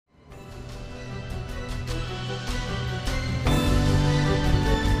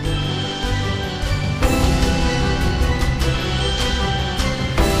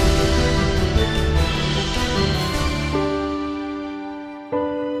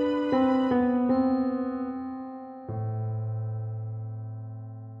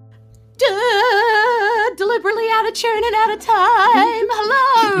much running out of time.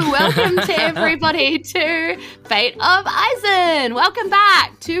 Hello, welcome to everybody to Fate of Isen. Welcome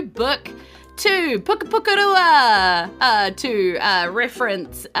back to Book 2, Pukapukarua, to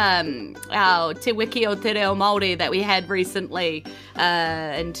reference our Te Wiki o Te Reo Māori that we had recently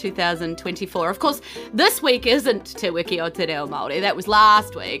in 2024. Of course, this week isn't Te Wiki o Te Reo Māori, that was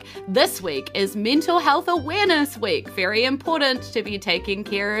last week. This week is Mental Health Awareness Week. Very important to be taking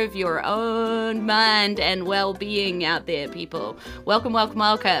care of your own mind and well-being out there, people. Welcome, welcome,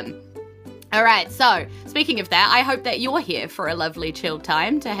 welcome. All right, so speaking of that, I hope that you're here for a lovely chill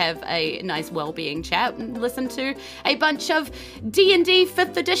time to have a nice well-being chat and listen to a bunch of D&D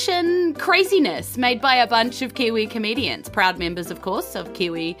 5th edition craziness made by a bunch of Kiwi comedians, proud members, of course, of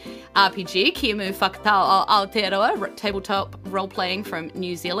Kiwi RPG, Kia Mu Whakatau o Aotearoa, tabletop role-playing from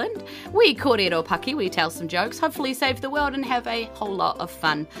New Zealand. We kōrero paki, we tell some jokes, hopefully save the world and have a whole lot of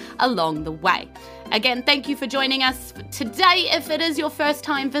fun along the way. Again, thank you for joining us today. If it is your first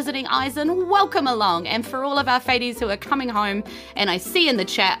time visiting Isen, welcome along. And for all of our fadies who are coming home, and I see in the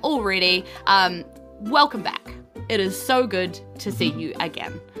chat already, welcome back. It is so good to see you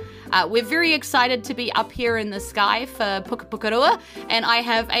again. We're very excited to be up here in the sky for Pukapukarua, and I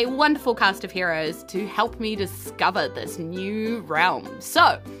have a wonderful cast of heroes to help me discover this new realm.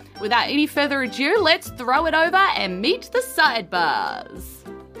 So, without any further ado, let's throw it over and meet the Sidebars.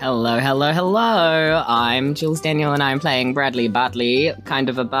 Hello, hello, hello. I'm Jules Daniel and I'm playing Bardley, kind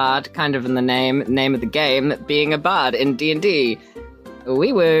of a bard, kind of in the name of the game, being a bard in D&D.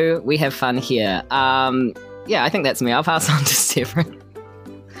 Wee woo, we have fun here. Yeah, I think that's me. I'll pass on to Severin.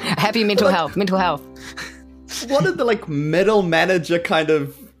 Happy mental health. One of the middle manager kind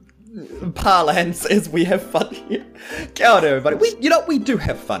of parlance is we have fun here. Kia ora, everybody. We do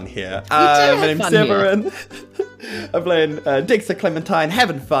have fun here. My name's Severin. I'm playing Dexter, Clementine,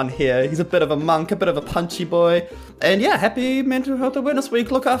 having fun here. He's a bit of a monk, a bit of a punchy boy. And yeah, happy Mental Health Awareness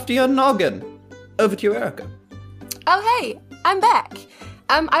Week. Look after your noggin. Over to you, Erika. Oh, hey, I'm back.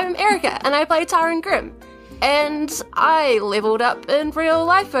 I'm Erika, and I play Taryn Grim. And I leveled up in real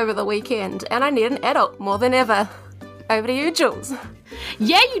life over the weekend, and I need an adult more than ever. Over to you, Jules.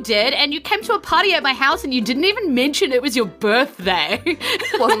 Yeah, you did, and you came to a party at my house and you didn't even mention it was your birthday.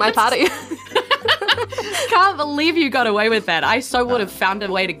 It wasn't my party. Can't believe you got away with that. I so would have found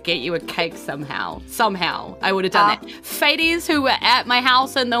a way to get you a cake somehow. Somehow, I would have done that. Fadies who were at my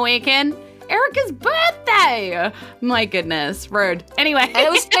house in the weekend, Erika's birthday! My goodness, rude. Anyway. And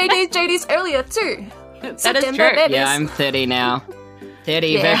it was JD's earlier, too. That is true. Babies. Yeah, I'm 30 now. 30,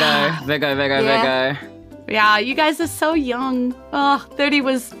 Yeah. Virgo. Yeah, you guys are so young. Oh, 30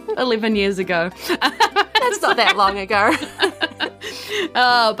 was 11 years ago. That's not that long ago.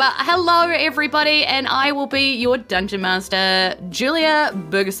 Oh, but hello, everybody, and I will be your Dungeon Master, Julz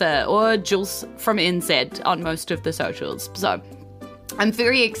Burgisser, or Jules from NZ on most of the socials. So, I'm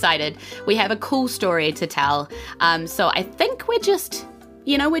very excited. We have a cool story to tell. So I think we're just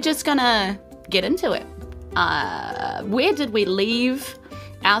gonna get into it. Where did we leave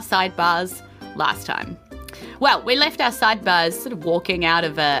our sidebars last time? Well, we left our sidebars sort of walking out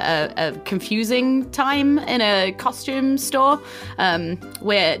of a confusing time in a costume store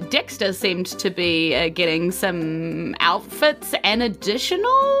where Dexter seemed to be getting some outfits and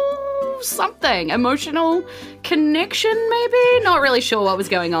additional something, emotional connection maybe? Not really sure what was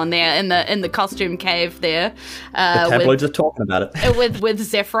going on there in the costume cave there. The tabloids are talking about it. with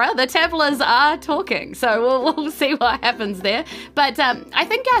Zephyra. The tabloids are talking, so we'll see what happens there. But I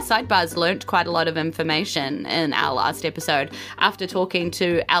think our sidebars learnt quite a lot of information in our last episode after talking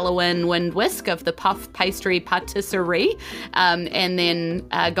to Alwyn Windwhisk of the Puff Pastry Patisserie and then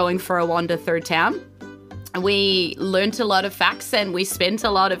going for a wander through town. We learnt a lot of facts and we spent a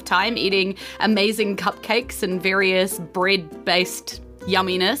lot of time eating amazing cupcakes and various bread-based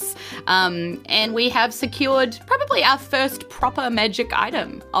yumminess. And we have secured probably our first proper magic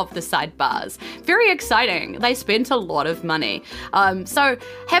item of the sidebars. Very exciting. They spent a lot of money. So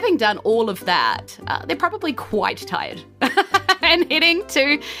having done all of that, they're probably quite tired. And heading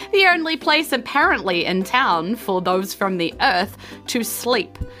to the only place apparently in town for those from the earth to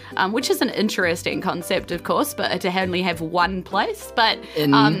sleep, which is an interesting concept, of course, but to only have one place. But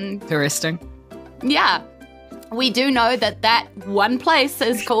interesting. Yeah. We do know that one place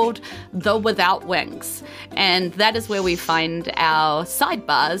is called the Without Wings, and that is where we find our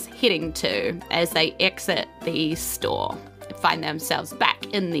sidebars heading to as they exit the store, find themselves back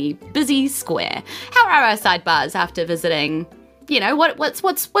in the busy square. How are our sidebars after visiting?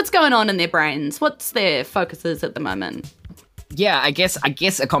 What's going on in their brains? What's their focuses at the moment? Yeah, I guess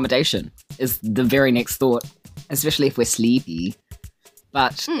accommodation is the very next thought, especially if we're sleepy.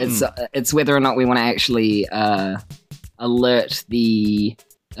 But it's whether or not we want to actually alert the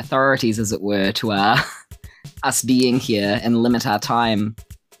authorities, as it were, to us being here and limit our time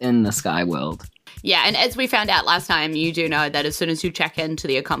in the Sky World. Yeah, and as we found out last time, you do know that as soon as you check into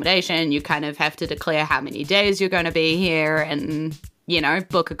the accommodation, you kind of have to declare how many days you're going to be here and, you know,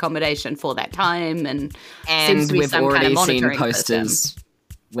 book accommodation for that time. And we've already seen posters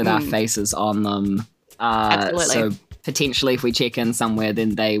with our faces on them. Absolutely. So potentially if we check in somewhere,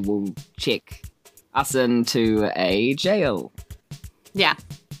 then they will check us into a jail. Yeah.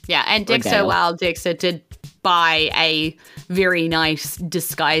 Yeah, and Dexter, while Dexter did buy a very nice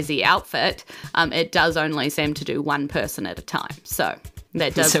disguisey outfit, it does only seem to do one person at a time. So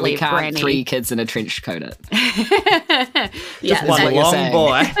that does so leave we can't Granny. 3 kids in a trench coat it. Just one long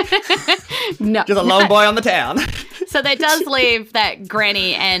boy. No. Just a long boy on the town. So that does leave that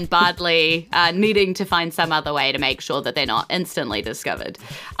Granny and Bardley needing to find some other way to make sure that they're not instantly discovered.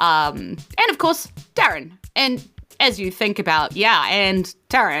 And of course, Taryn. And as you think about, and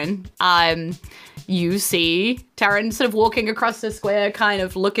Taryn, you see Taryn sort of walking across the square, kind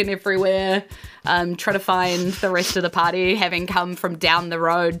of looking everywhere, trying to find the rest of the party, having come from down the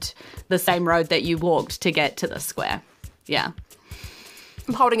road, the same road that you walked to get to the square. Yeah.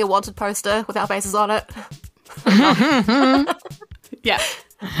 I'm holding a wanted poster with our faces on it. Yeah.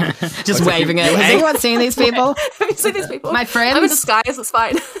 Just waving it. Has anyone seen these people? Have you seen these people? My friends? I'm in disguise, it's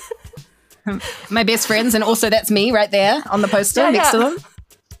fine. My best friends, and also that's me right there on the poster next to them.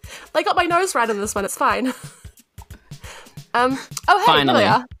 They got my nose right in this one, it's fine. Oh, hey, Finally.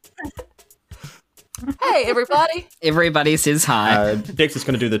 there we are. Hey, everybody. Everybody says hi. Dexter's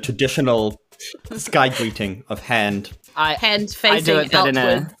going to do the traditional sky greeting of hand. Hand facing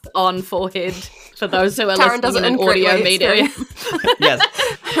outward on forehead for those who are Taryn does listening it in audio incorrectly, media.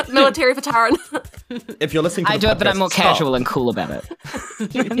 Yes. Military for Taryn. If you're listening to I the do it, but podcast, I'm more stop. casual and cool about it.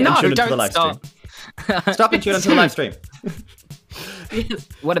 And tune into the live stop. stream. Stop and tune into the live stream.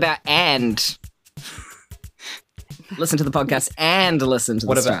 What about and? Listen to the podcast and listen to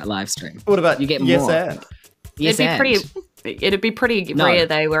the live stream. What about you get yes more? And? Yes, It'd be pretty rare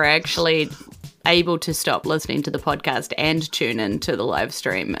they were actually able to stop listening to the podcast and tune into the live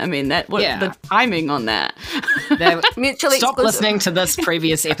stream. I mean, the timing on that. Mutually Stop exclusive. listening to this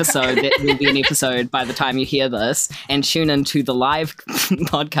previous episode that will be an episode by the time you hear this, and tune into the live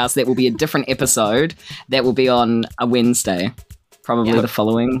podcast that will be a different episode that will be on a Wednesday, probably the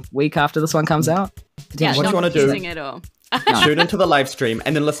following week after this one comes out. Yeah, What not you wanna do- confusing at all. Tune into the live stream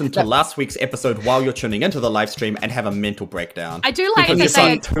and then listen to last week's episode while you're tuning into the live stream and have a mental breakdown. I do like because that you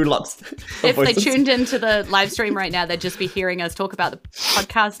sound two lots of if they voices. tuned into the live stream right now, they'd just be hearing us talk about the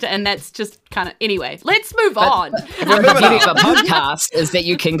podcast, and that's just kind of... Anyway, let's move on. The beauty of a podcast is that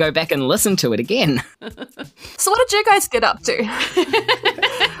you can go back and listen to it again. So what did you guys get up to?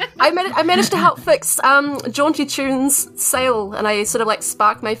 I managed to help fix Jaunty Tune's sail, and I sort of like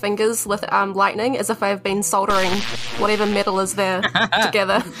spark my fingers with lightning as if I've been soldering whatever metal is there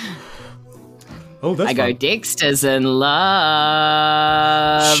together. Oh, that's I go, fun. Dexter's in love.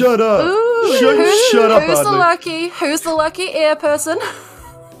 Shut up. Ooh, Shut up, who's Bardley. the lucky air person?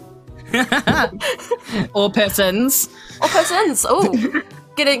 Or persons. Or persons? Oh,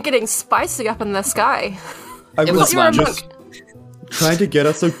 getting spicy up in the sky. I It was was You're a one. monk. trying to get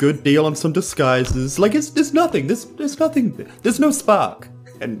us a good deal on some disguises. Like, there's nothing. There's nothing. There's no spark.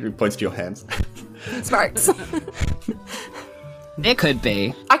 And he points to your hands. Sparks. There could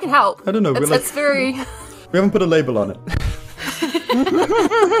be. I can help. I don't know. It's very... We haven't put a label on it.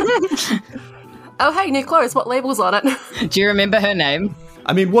 Oh, hey, new clothes. What label's on it? Do you remember her name?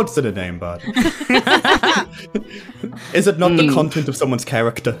 I mean, what's in a name, bud? Is it not the content of someone's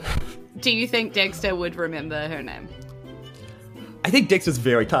character? Do you think Dexter would remember her name? I think Dexter's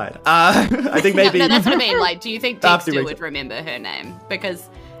very tired. I think maybe... No, that's what I mean. Like, do you think After Dexter we- would remember her name? Because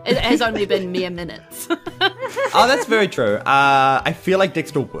it has only been mere minutes. Oh, that's very true. I feel like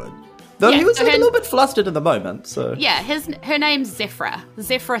Dexter would. Though Yeah, he was so like, a her- little bit flustered in the moment, so... Yeah, her name's Zephyra.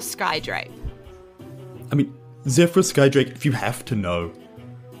 Zephyra Skydrape. I mean, Zephyr Skydrake, if you have to know.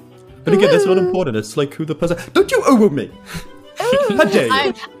 But again, that's not important. It's like who the person... Don't you owe me! How dare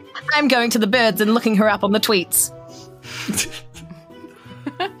you? I'm going to the birds and looking her up on the tweets.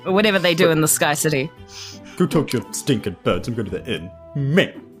 Or whatever they do in the Sky City. Go talk to your stinking birds. I'm going to the inn.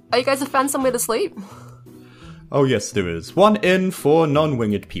 Meh. Oh, you guys have found somewhere to sleep? Oh yes, there is. One inn for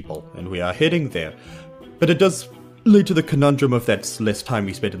non-winged people, and we are heading there. But it does lead to the conundrum of that's less time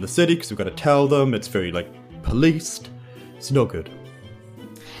we spend in the city, because we've got to tell them, it's very, like, policed. It's no good.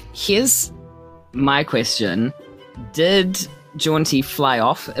 Here's my question. Did Jaunty fly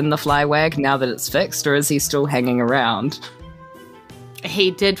off in the flywag now that it's fixed, or is he still hanging around?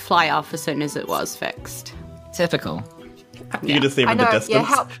 He did fly off as soon as it was fixed. Typical. You can just see him in the distance. Yeah,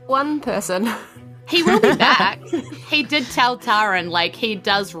 help one person. He will be back. He did tell Taryn, like, he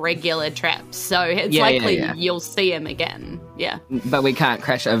does regular traps, so it's likely you'll see him again. Yeah. But we can't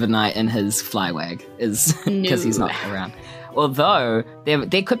crash overnight in his flywag, because he's not around. Although,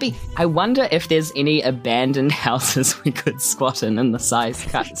 there could be... I wonder if there's any abandoned houses we could squat in the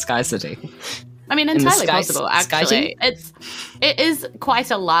Sky City. I mean, entirely possible, actually. It is quite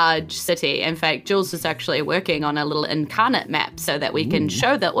a large city. In fact, Jules is actually working on a little incarnate map so that we can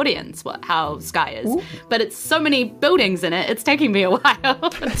show the audience how Sky is. Ooh. But it's so many buildings in it, it's taking me a while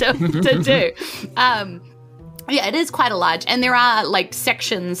to do. Yeah, it is quite a large, and there are like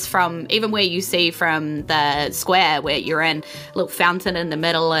sections from even where you see from the square where you're in, a little fountain in the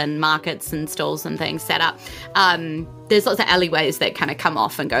middle and markets and stalls and things set up. There's lots of alleyways that kind of come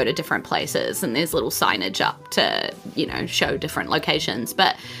off and go to different places, and there's little signage up to, show different locations.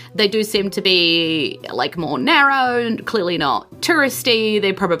 But they do seem to be like more narrow and clearly not touristy.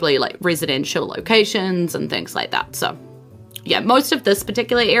 They're probably like residential locations and things like that. So yeah, most of this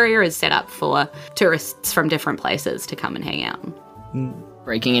particular area is set up for tourists from different places to come and hang out.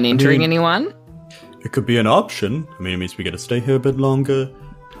 Breaking and entering anyone? It could be an option. I mean, it means we get to stay here a bit longer.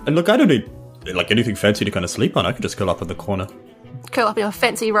 And look, I don't need anything fancy to kind of sleep on. I could just curl up in the corner. Curl up in your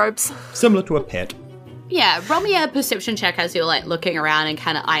fancy robes. Similar to a pet. Yeah, roll me a perception check as you're like looking around and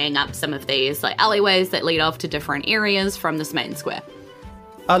kind of eyeing up some of these like alleyways that lead off to different areas from this main square.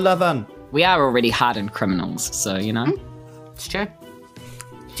 11. We are already hardened criminals, so It's true.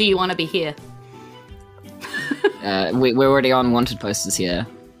 Do you want to be here? We're already on wanted posters here.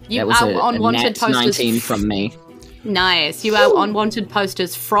 You are on wanted posters. 19 from me. Nice. You are on wanted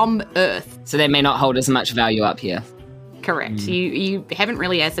posters from Earth. So they may not hold as much value up here. Correct. You haven't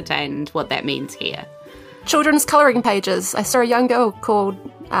really ascertained what that means here. Children's colouring pages. I saw a young girl called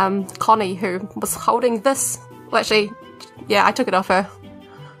Connie who was holding this. Well, actually, yeah, I took it off her.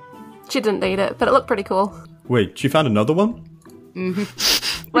 She didn't need it, but it looked pretty cool. Wait, she found another one?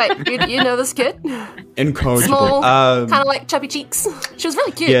 Mm-hmm. Wait, you know this kid? Incorrigible. Small, kind of like chubby cheeks. She was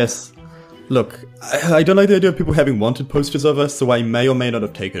really cute. Yes. Look, I don't like the idea of people having wanted posters of us, so I may or may not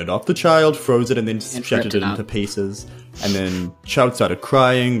have taken it off the child, froze it, and then shattered it into pieces. And then child started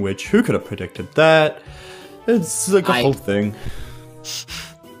crying, which who could have predicted that? It's like a whole thing.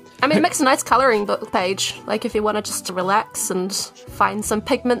 I mean, it makes a nice colouring book page, like if you want to just relax and find some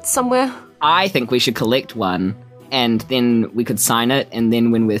pigment somewhere. I think we should collect one, and then we could sign it, and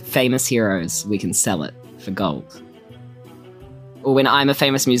then when we're famous heroes, we can sell it for gold. Or when I'm a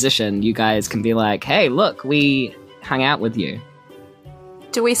famous musician, you guys can be like, hey, look, we hung out with you.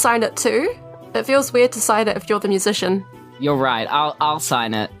 Do we sign it too? It feels weird to sign it if you're the musician. You're right, I'll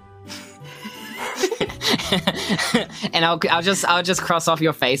sign it. And I'll just cross off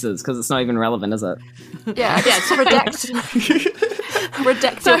your faces, because it's not even relevant, is it? Yeah, it's redact.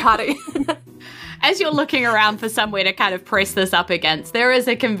 Redact your party. As you're looking around for somewhere to kind of press this up against, there is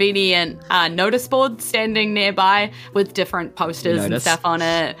a convenient notice board standing nearby with different posters and stuff on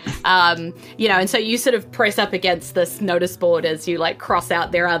it. And so you sort of press up against this notice board as you like cross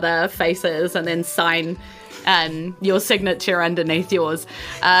out their other faces and then sign your signature underneath yours.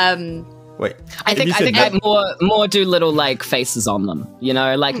 Wait, I think I'd more do little like faces on them,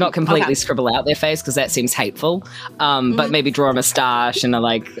 like not completely scribble out their face because that seems hateful, but maybe draw a moustache and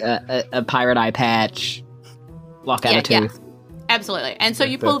a pirate eye patch, block out a tooth. Absolutely. And so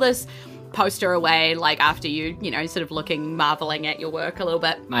you pull this poster away, like after you, sort of marveling at your work a little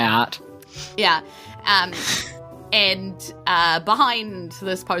bit. My art. Yeah. And behind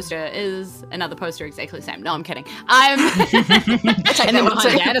this poster is another poster exactly the same. No, I'm kidding. And then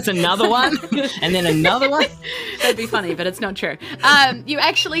behind that is another one, and then another one. That'd be funny, but it's not true. You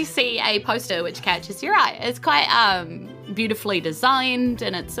actually see a poster which catches your eye. It's quite beautifully designed,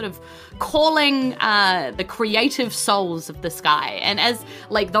 and it's sort of calling the creative souls of the sky. And as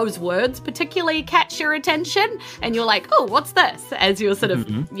like those words particularly catch your attention, and you're like, oh, what's this? As you're sort of,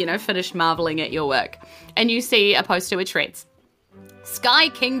 finished marveling at your work. And you see a poster which reads, Sky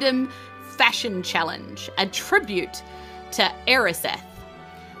Kingdom Fashion Challenge, a tribute to Eriseth.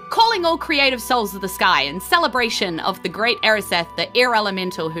 Calling all creative souls of the sky in celebration of the great Eriseth, the air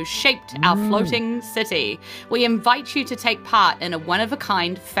elemental who shaped our floating city, we invite you to take part in a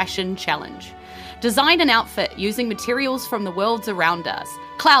one-of-a-kind fashion challenge. Design an outfit using materials from the worlds around us.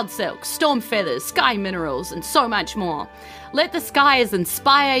 Cloud silk, storm feathers, sky minerals, and so much more. Let the skies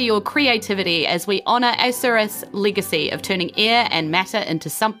inspire your creativity as we honor Asurith's legacy of turning air and matter into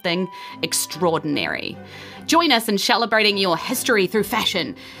something extraordinary. Join us in celebrating your history through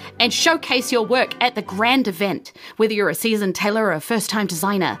fashion and showcase your work at the grand event. Whether you're a seasoned tailor or a first-time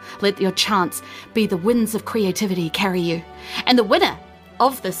designer, let your chance be the winds of creativity carry you. And the winner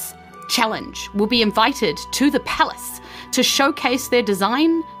of this challenge will be invited to the palace to showcase their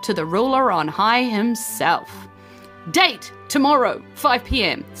design to the ruler on high himself. Date, tomorrow, 5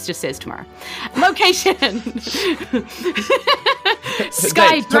 p.m. It just says tomorrow. Location.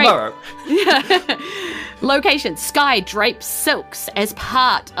 Skydrape. Tomorrow. Location, Skydrape Silks as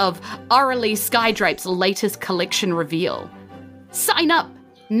part of Orally Skydrape's latest collection reveal. Sign up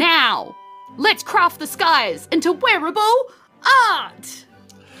now. Let's craft the skies into wearable art.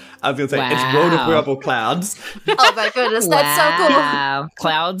 I was going to say, it's World of Wearable Clouds. Oh my goodness, that's so cool. Wow.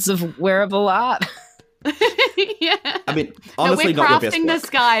 Clouds of wearable art. Yeah. I mean, honestly, no, we're not your best crafting the work.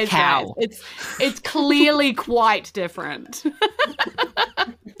 skies, How? guys. It's clearly quite different.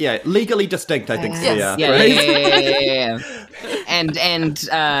 Yeah, legally distinct, I think. Yes. Yeah. And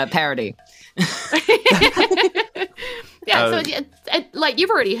parody. Yeah, so like you've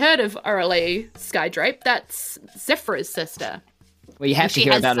already heard of Orally Skydrape. That's Zephyr's sister. Well, you have to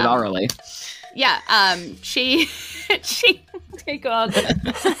hear about it orally. Yeah, she oh God.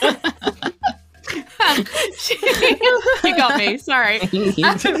 You got me. Sorry.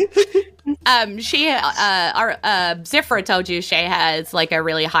 Zephyr told you she has like a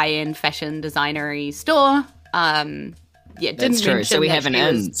really high-end fashion designery store. That's true. So we have an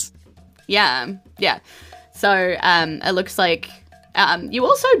ends. Yeah. So it looks like you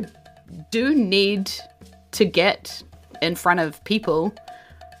also do need to get in front of people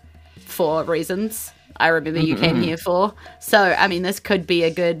for reasons I remember you came here for. So, I mean, this could be a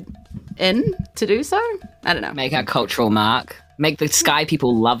good in to do so. I don't know. Make our cultural mark. Make the sky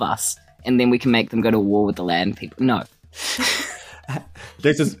people love us. And then we can make them go to war with the land people. No.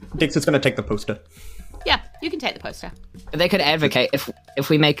 Dexter's going to take the poster. Yeah, you can take the poster. They could advocate if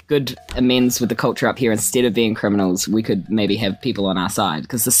we make good amends with the culture up here instead of being criminals, we could maybe have people on our side.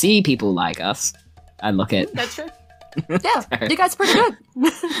 Because the sea people like us. I look at. That's true. Yeah, you guys are pretty good.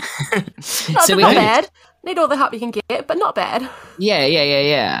 not bad. Need all the help you can get, but not bad.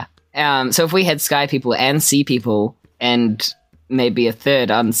 Yeah. So if we had sky people and sea people and maybe a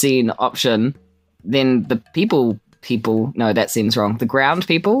third unseen option, then the people, no, that seems wrong. The ground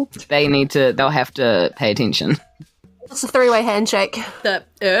people, they'll have to pay attention. It's a three-way handshake. The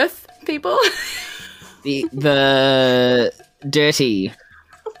earth people? The dirty,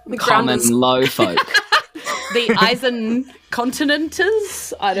 common, low folk. The Isen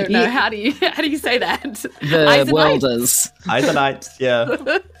continenters? I don't know. How do you say that? The worlders. Isenites, yeah.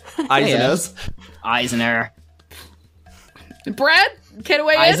 Iseners. Eisener. Brad, get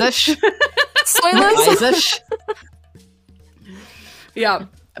away Isish. Spoilers. Isish. Yeah.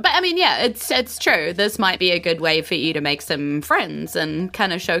 But I mean, yeah, it's true. This might be a good way for you to make some friends and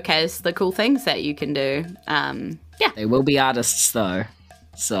kind of showcase the cool things that you can do. Yeah. They will be artists though.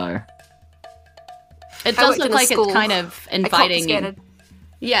 So it does look like it's kind of inviting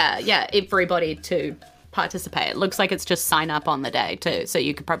everybody to participate. It looks like it's just sign up on the day too. So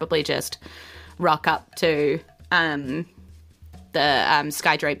you could probably just rock up to the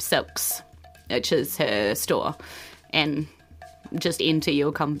Skydrape Silks, which is her store, and just enter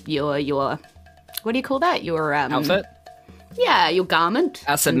your what do you call that? Your outfit? Yeah, your garment.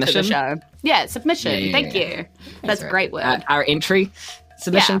 Our submission? Into the show. Yeah, submission. Yeah. Thank you. That's a great word. Our entry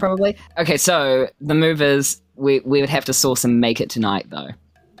submission, probably. Okay, so the move is we would have to source and make it tonight, though.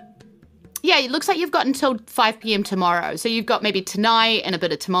 Yeah, it looks like you've got until 5 p.m. tomorrow. So you've got maybe tonight and a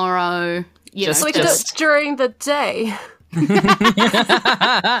bit of tomorrow. So we can do it during the day. We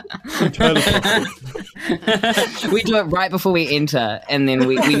do it right before we enter, and then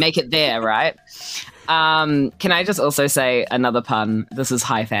we make it there, right? Can I just also say another pun? This is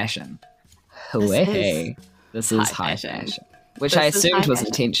high fashion. This is high fashion. Which I assumed was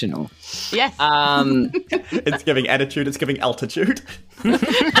intentional. Yes. It's giving attitude, it's giving altitude.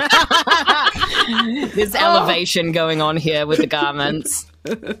 There's elevation going on here with the garments.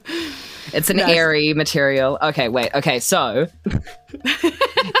 It's an airy material. Okay, wait. Okay, so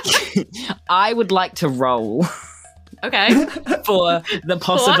I would like to roll. Okay. For the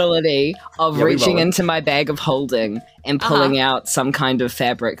possibility of reaching into my bag of holding and pulling out some kind of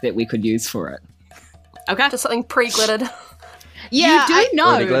fabric that we could use for it. Okay. Just something pre-glittered. Yeah, you do Already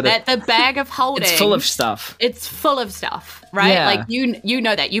know got that the bag of holding... It's full of stuff. It's full of stuff, right? Yeah. Like, you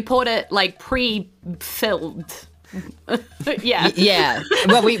know that. You poured it, like, pre-filled. Yeah. Yeah.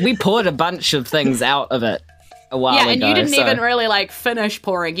 Well, we poured a bunch of things out of it a while ago. Yeah, and you didn't so even really, like, finish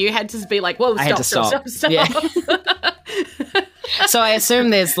pouring. You had to be like, whoa, I had to stop. Yeah. So I assume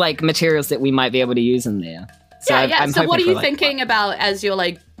there's, like, materials that we might be able to use in there. So I'm So what are hoping you for, like, thinking about as you're,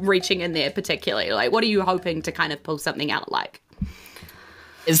 like, reaching in there particularly? Like, what are you hoping to kind of pull something out like?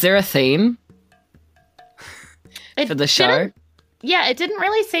 Is there a theme for the show? It didn't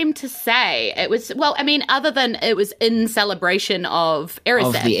really seem to say. It was, well, I mean, other than it was in celebration of Erika,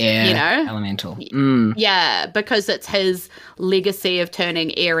 Of the air you know? elemental. Yeah, because it's his legacy of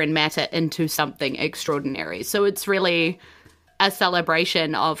turning air and matter into something extraordinary. So it's really a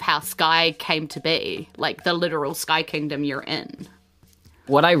celebration of how Sky came to be, like the literal Sky Kingdom you're in.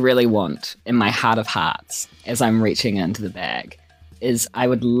 What I really want in my heart of hearts as I'm reaching into the bag is I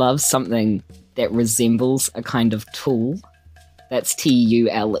would love something that resembles a kind of tool. That's Tule,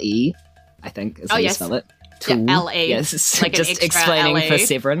 I think is how you spell it. Tool. Yeah, LE. Yes, it's Like an just extra explaining LE. for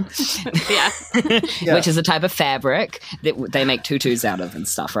Severin. Yeah. Which is a type of fabric that they make tutus out of and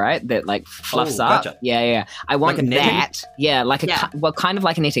stuff, right? That like fluffs Oh, up. gotcha. Yeah. I want Like a netting? that. Yeah, like kind of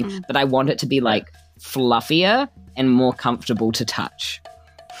like a netting, but I want it to be like fluffier and more comfortable to touch.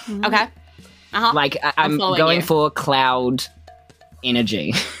 Okay. Uh-huh. Like I'm following going you. for cloud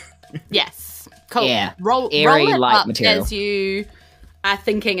energy. Yes. Cool. Yeah. Roll Airy, it light up material. as you are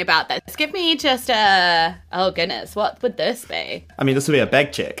thinking about this. Give me just a... Oh, goodness. What would this be? I mean, this would be a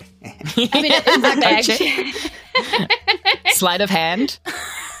bag check. I mean, it is a bag check. check. Sleight of hand.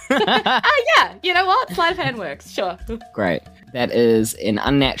 Yeah. You know what? Sleight of hand works. Sure. Great. That is an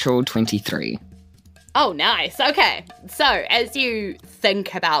unnatural 23. Oh, nice. Okay. So, as you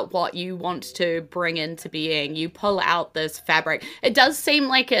think about what you want to bring into being, you pull out this fabric. It does seem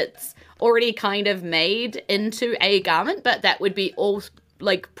like it's already kind of made into a garment, but that would be all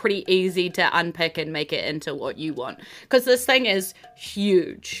like pretty easy to unpick and make it into what you want. Because this thing is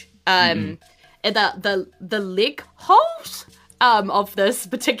huge. The leg holes of this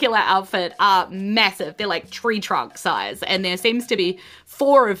particular outfit are massive. They're like tree trunk size, and there seems to be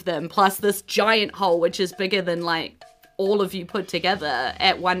 4 of them, plus this giant hole, which is bigger than like all of you put together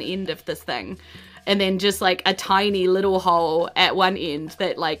at one end of this thing. And then just like a tiny little hole at one end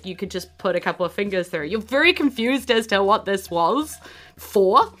that like you could just put a couple of fingers through. You're very confused as to what this was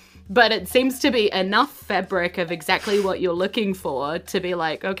for, but it seems to be enough fabric of exactly what you're looking for to be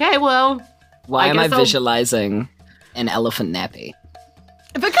like, okay, well, Why am I guess I'll- visualizing an elephant nappy?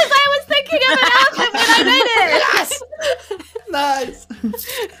 because I was thinking of an outfit when I made it. Nice.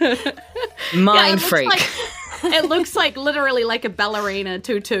 Mind it looks freak. It looks like literally like a ballerina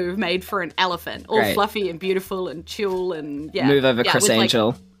tutu made for an elephant, all Great. fluffy and beautiful and tulle and yeah. Move over, yeah, Chris with, like-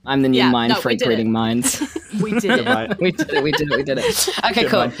 Angel. I'm the new mind we freak did reading it. minds. We did it. Right. we did it. Okay, Get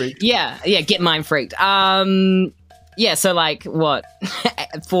cool. mind freaked. Yeah, get mind freaked. Yeah, so like what,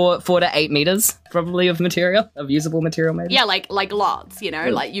 4 to 8 meters probably of material, of usable material, maybe. Yeah, like lots, you know,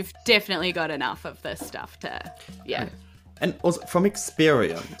 Really? like you've definitely got enough of this stuff to, yeah. And also, from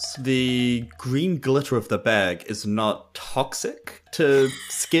experience, the green glitter of the bag is not toxic to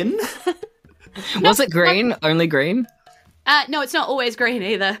skin. Was it green? Only green? No, it's not always green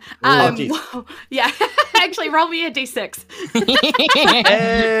either. Oh, geez. Yeah, actually, roll me a d6.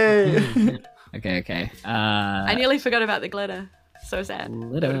 Hey! Okay. I nearly forgot about the glitter. So sad. That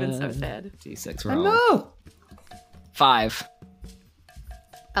would have been so Glitter. sad. D6 I roll. know. 5.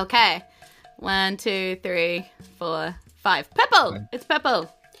 Okay. 1, 2, 3, 4, 5. Purple! It's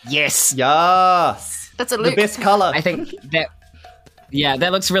purple. Yes! Yes. That's a The Luke. best color. I think that... Yeah,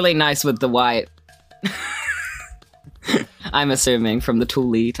 that looks really nice with the white. I'm assuming from the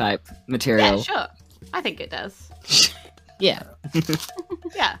tooly type material. Yeah, sure. I think it does. Yeah.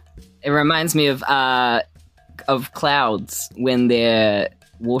 Yeah. It reminds me of clouds when they're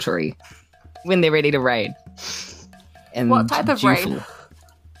watery, when they're ready to rain. And What type of rain?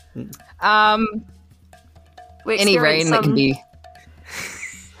 We Any rain experienced that can some- be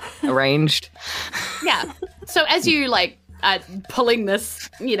arranged. Yeah. So as you like pulling this,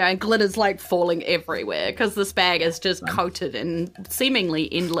 you know, glitter's like falling everywhere because this bag is just coated in seemingly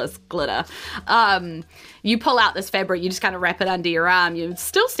endless glitter. You pull out this fabric, you just kind of wrap it under your arm. You're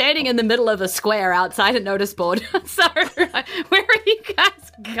still standing in the middle of a square outside a notice board. So where are you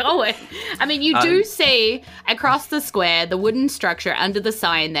guys going? I mean, you do see across the square the wooden structure under the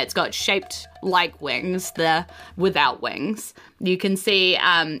sign that's got shaped like wings, the without wings. You can see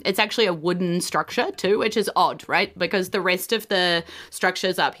it's actually a wooden structure too, which is odd, right? Because the rest of the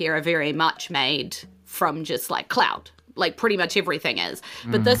structures up here are very much made from just like cloud. like pretty much everything is.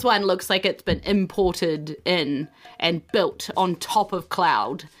 But this one looks like it's been imported in and built on top of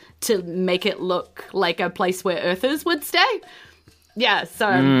cloud to make it look like a place where Earthers would stay. Yeah, so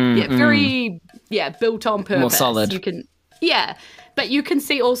very built on purpose. More solid. But you can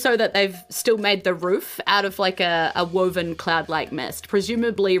see also that they've still made the roof out of like a woven cloud-like mist.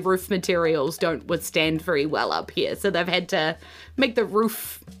 Presumably roof materials don't withstand very well up here, so they've had to make the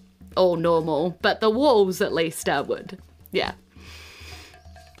roof all normal, but the walls at least are wood. Yeah.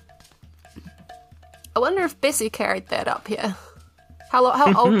 I wonder if Bessie carried that up here.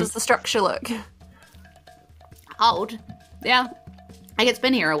 How old does the structure look? Old? Yeah. Like it's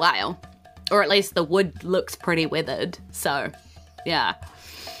been here a while. Or at least the wood looks pretty withered, so yeah.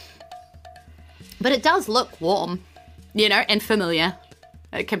 But it does look warm, you know, and familiar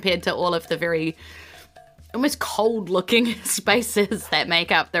compared to all of the very almost cold-looking spaces that make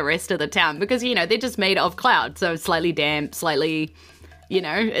up the rest of the town because, you know, they're just made of cloud, so slightly damp, slightly, you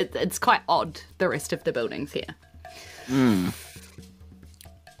know, it's quite odd, the rest of the buildings here.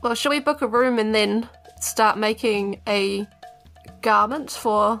 Well, shall we book a room and then start making a garment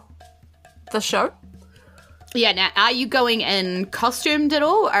for the show? Yeah, now, are you going in costumed at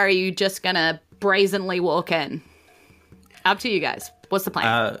all, or are you just gonna brazenly walk in? Up to you guys. What's the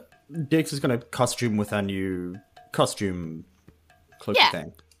plan? Dex is going to costume with our new costume cloak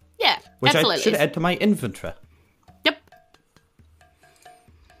thing. Yeah, which absolutely. I should add to my inventory. Yep.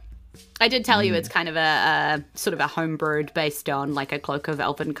 I did tell you it's kind of a sort of a homebrewed based on like a Cloak of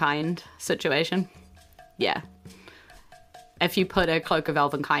Elvenkind situation. Yeah. If you put a Cloak of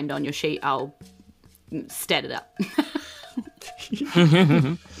Elvenkind on your sheet, I'll stat it up.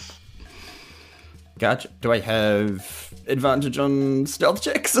 Gotcha. Do I have advantage on stealth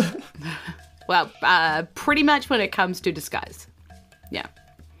checks? Well, pretty much when it comes to disguise. Yeah.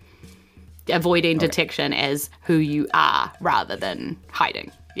 Avoiding detection as who you are rather than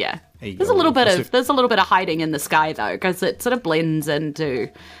hiding. Yeah. There's a little bit of hiding in the sky though, because it sort of blends into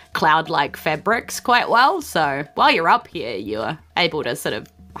cloud-like fabrics quite well. So while you're up here, you're able to sort of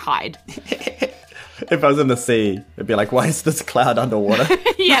hide. If I was in the sea, it'd be like, why is this cloud underwater?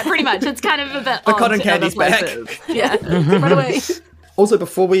 Yeah, pretty much. It's kind of a bit the odd cotton to candy's other back. places. Yeah, run away. Also,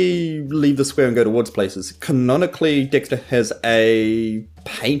 before we leave the square and go towards places, canonically, Dexter has a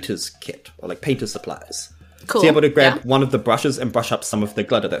painter's kit, or like painter's supplies. Cool. So you're able to grab one of the brushes and brush up some of the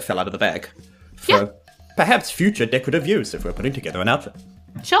glitter that fell out of the bag. For perhaps future decorative use if we're putting together an outfit.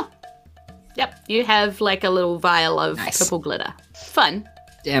 Sure. Yep, you have like a little vial of purple glitter. Fun.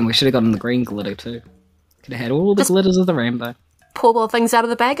 Damn, we should have gotten the green glitter too. Could have had all the glitters of the rainbow. Pull more things out of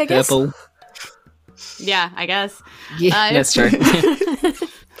the bag, I guess. Purple. Yeah, I guess. Yeah, that's true.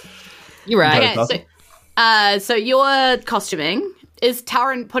 You're right. Okay, so your costuming, is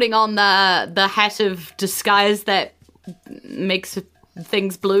Taryn putting on the hat of disguise that makes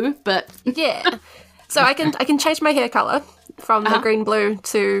things blue, but... Yeah. So I can change my hair colour from the green blue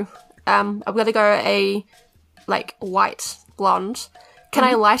to I'm gonna go a like white blonde. Can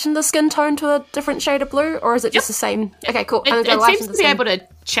I lighten the skin tone to a different shade of blue, or is it just the same? Okay, cool. It seems to be able to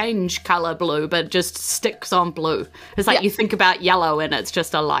change colour blue, but just sticks on blue. It's like you think about yellow and it's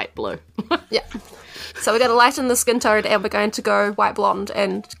just a light blue. Yeah. So we're going to lighten the skin tone and we're going to go white blonde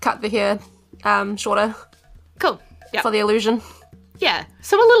and cut the hair shorter. Cool. Yep. For the illusion. Yeah.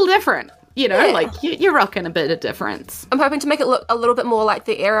 So a little different. You know, like you're rocking a bit of difference. I'm hoping to make it look a little bit more like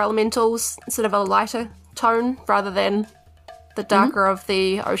the air elementals instead of a lighter tone rather than the darker of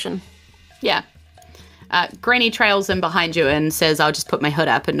the ocean. Yeah. Granny trails in behind you and says, I'll just put my hood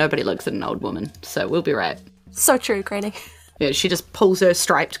up, and nobody looks at an old woman. So we'll be right. So true, Granny. Yeah, she just pulls her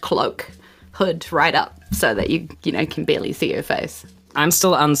striped cloak hood right up so that you can barely see her face. I'm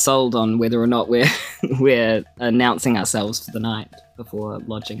still unsold on whether or not we're announcing ourselves for the night before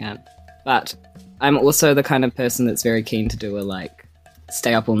lodging in. But I'm also the kind of person that's very keen to do a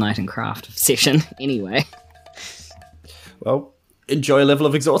stay up all night and craft session anyway. Well, enjoy a level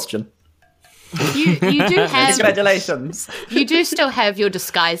of exhaustion. You do have... Congratulations. You do still have your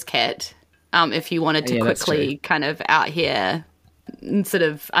disguise kit, if you wanted to quickly kind of out here, sort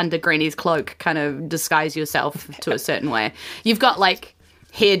of under Granny's cloak, kind of disguise yourself to a certain way. You've got,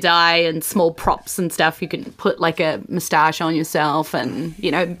 hair dye and small props and stuff. You can put, a moustache on yourself and,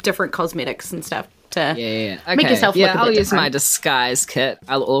 different cosmetics and stuff to make yourself look a bit I'll use different. my disguise kit.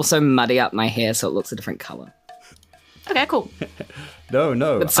 I'll also muddy up my hair so it looks a different colour. Okay, cool.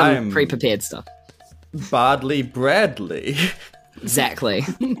 No. With some I'm pre-prepared stuff. Bardley. Exactly.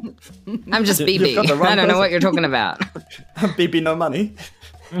 I'm just BB. got the wrong I don't know person. what you're talking about. BB no money.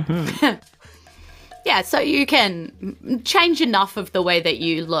 Yeah, so you can change enough of the way that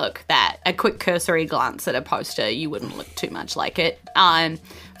you look that a quick cursory glance at a poster, you wouldn't look too much like it. If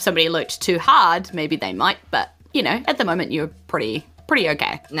somebody looked too hard, maybe they might, but, at the moment you're pretty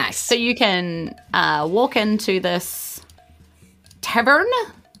okay. Nice. So you can walk into this tavern,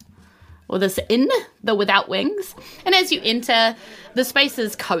 or this inn, the Without Wings. And as you enter, the space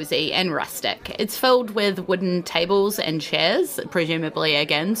is cozy and rustic. It's filled with wooden tables and chairs, presumably,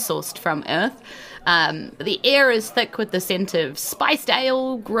 again, sourced from Earth. The air is thick with the scent of spiced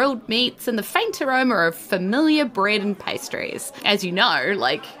ale, grilled meats, and the faint aroma of familiar bread and pastries. As you know,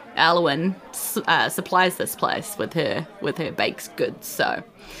 Alwyn supplies this place with her baked goods, so...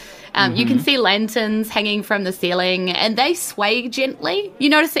 You can see lanterns hanging from the ceiling, and they sway gently. You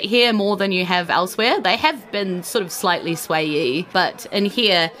notice it here more than you have elsewhere. They have been sort of slightly swayy, but in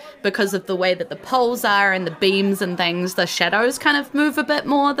here, because of the way that the poles are and the beams and things, the shadows kind of move a bit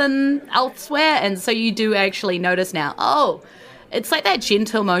more than elsewhere, and so you do actually notice now, it's like that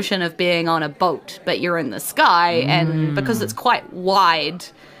gentle motion of being on a boat, but you're in the sky, and because it's quite wide...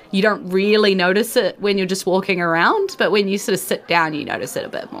 You don't really notice it when you're just walking around, but when you sort of sit down, you notice it a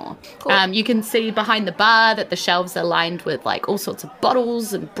bit more. Cool. You can see behind the bar that the shelves are lined with all sorts of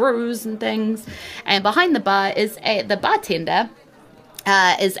bottles and brews and things. And behind the bar is the bartender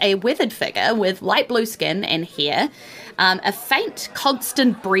is a weathered figure with light blue skin and hair. A faint,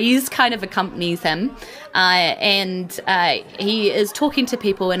 constant breeze kind of accompanies him, and he is talking to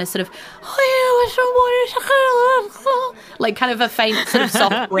people in a sort of kind of a faint, sort of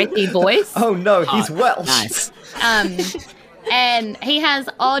soft, breathy voice. Oh no, he's Welsh. Nice. And he has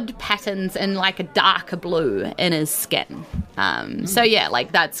odd patterns in a darker blue in his skin. So yeah,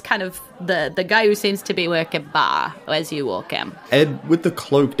 that's kind of the guy who seems to be working bar as you walk in. And with the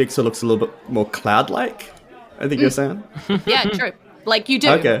cloak, Dexter looks a little bit more cloud-like, I think you're saying? Yeah, true. You do.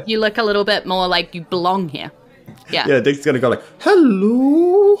 Okay. You look a little bit more like you belong here. Yeah. Yeah, Dexter's gonna go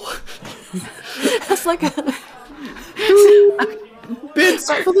hello. That's like a...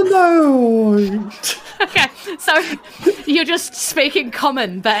 Bits for the night. Okay, so you're just speaking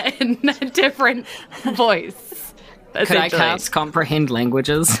common, but in a different voice. Could I cast comprehend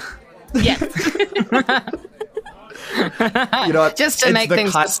languages? Yes. Just to make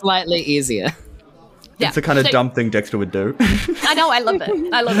things slightly easier. Yeah. It's the kind of dumb thing Dexter would do. I know, I love it.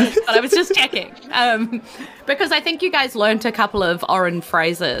 But I was just checking. Because I think you guys learnt a couple of Oran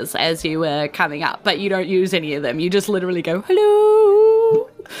phrases as you were coming up, but you don't use any of them. You just literally go, hello.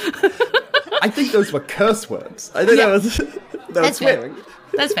 I think those were curse words. I think that was swearing.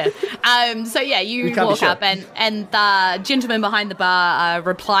 That's fair. So yeah, you walk up and the gentleman behind the bar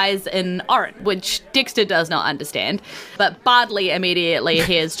replies in Oran, which Dexter does not understand. But Bardley immediately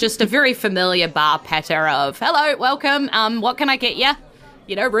hears just a very familiar bar patter of, hello, welcome, what can I get you?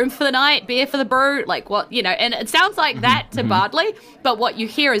 Room for the night, beer for the brew, what, and it sounds like that to Bardley, but what you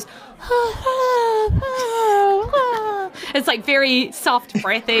hear is, it's very soft,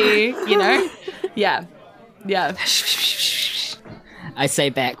 breathy, Yeah. I say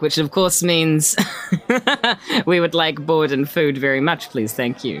back, which of course means we would like board and food very much, please,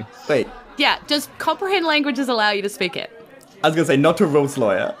 thank you. Wait. Yeah, does comprehend languages allow you to speak it? I was going to say, not a rules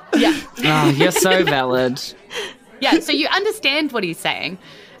lawyer. Yeah. Oh, you're so valid. Yeah, so you understand what he's saying,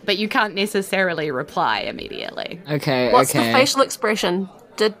 but you can't necessarily reply immediately. Okay, What's the facial expression?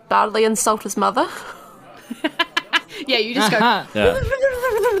 Did Bardley insult his mother? Yeah, you just go...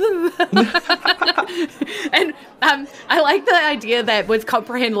 And I like the idea that with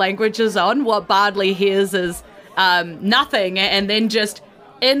comprehend languages on, what Bardley hears is nothing, and then just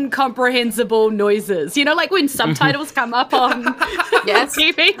incomprehensible noises. When subtitles come up on a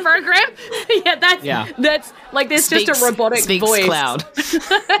TV program? That's there's just a robotic voice. Cloud.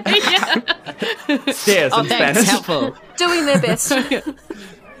 Stairs in Spanish. Helpful. Doing their best.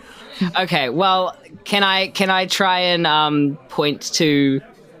 Okay, well, can I try and point to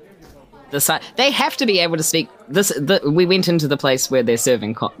the side? They have to be able to speak this. We went into the place where they're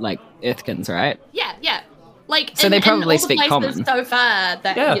serving Earthkins, right? Yeah. So they probably speak common. So far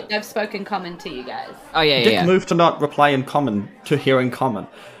that they've spoken commn to you guys. Oh yeah, Dick moved to not reply in common to hearing common.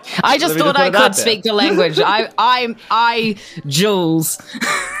 I just thought I could speak the language. Jules.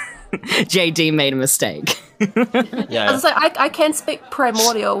 JD made a mistake. Yeah. I can speak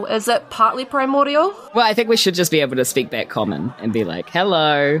primordial. Is it partly primordial? Well, I think we should just be able to speak back common and be like,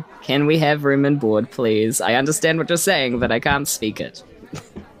 hello, can we have room and board, please? I understand what you're saying, but I can't speak it.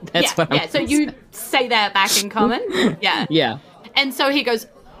 That's what I'm so you say that back in common? Yeah. Yeah. And so he goes,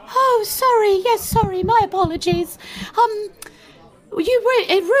 oh, sorry, my apologies. You were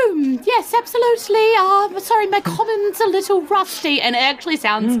in room, yes, absolutely. Sorry, my common's a little rusty, and it actually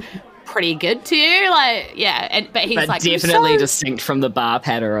sounds pretty good to you, like, yeah. But he's like, definitely distinct from the bar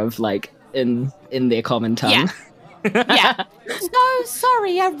patter of like in their common tongue. Yeah. No,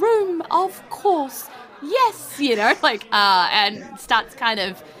 sorry, a room, of course. Yes, like, and starts kind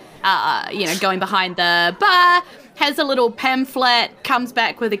of, going behind the bar, has a little pamphlet, comes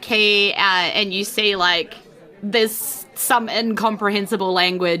back with a key, and you see, like, there's some incomprehensible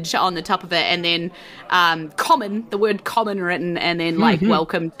language on the top of it, and then the word common written, and then, like,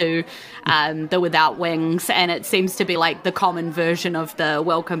 welcome to the Without Wings, and it seems to be, like, the common version of the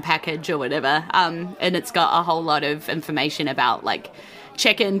welcome package or whatever, and it's got a whole lot of information about, like,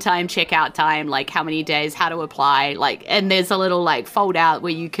 check-in time, check-out time, like how many days, how to apply, like, and there's a little like fold out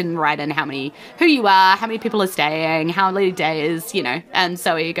where you can write in who you are, how many people are staying, how many days, and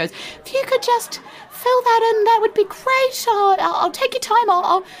so he goes, if you could just fill that in, that would be great. I'll take your time.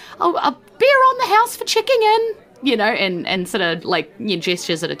 I'll beer on the house for checking in, and sort of like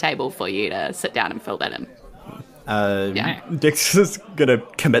gestures at a table for you to sit down and fill that in. Dexter's gonna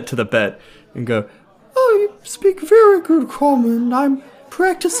commit to the bit and go, oh, you speak very good common. I'm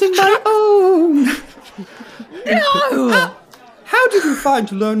practicing my own. No! How did you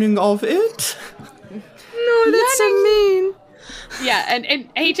find learning of it? No, that's so mean. Yeah, and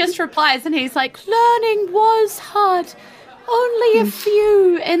he just replies and he's like, learning was hard. Only a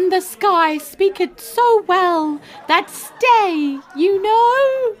few in the sky speak it so well that stay,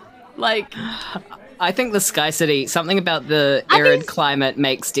 Like... I think the Sky City, something about the arid climate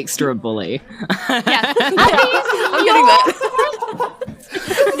makes Dexter a bully. Yeah. I'm getting that.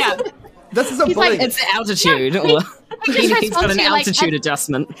 Yeah. This is a bully. Like, it's altitude. He's got an altitude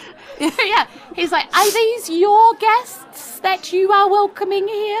adjustment. Yeah. He's like, are these your guests that you are welcoming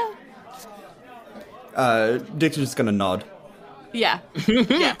here? Dexter's just gonna nod. Yeah.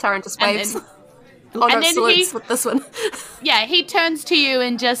 Taryn just waves. And then with this one. Yeah, he turns to you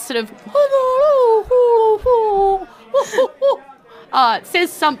and just sort of says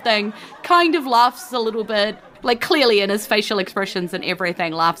something, kind of laughs a little bit, like clearly in his facial expressions and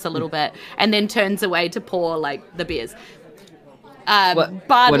everything, laughs a little bit, and then turns away to pour like the beers. Bardley,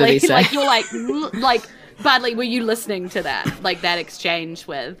 what did he say? like you're like Bardley, were you listening to that? Like that exchange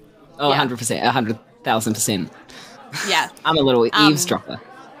with? Oh, 100%, 100,000%. Yeah, I'm a little eavesdropper.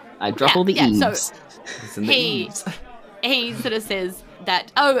 I drop all the eaves. So he sort of says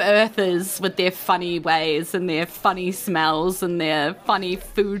that, Earthers with their funny ways and their funny smells and their funny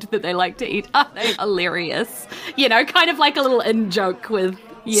food that they like to eat, are they hilarious? Kind of like a little in-joke with,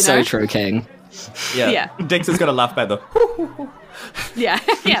 So true, King. Yeah. Dexter's gonna laugh by the Yeah.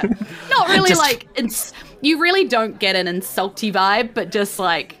 Not really you really don't get an insulty vibe, but just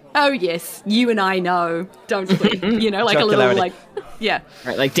like, oh yes, you and I know, don't we? Like a little like, yeah.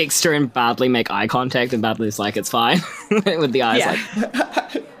 Right, like Dexter and Bardley make eye contact and Bardley's like, it's fine. With the eyes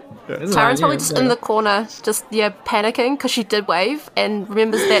Taryn's probably just in the corner, just, panicking because she did wave and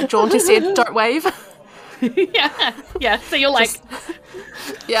remembers that Jaunty said, don't wave. Yeah. So you're like...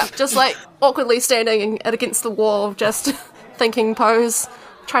 just like awkwardly standing against the wall, just thinking pose,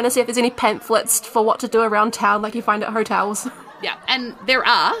 trying to see if there's any pamphlets for what to do around town like you find at hotels. Yeah, and there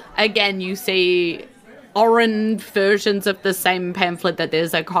are, again, you see orange versions of the same pamphlet that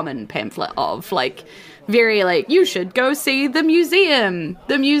there's a common pamphlet of, like, very, like, you should go see the museum.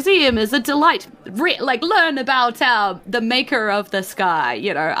 The museum is a delight. Learn about the maker of the sky,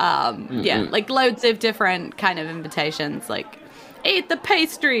 like loads of different kind of invitations, like, eat the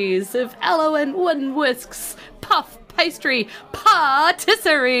pastries of Elowen wooden whisks, puff pastry,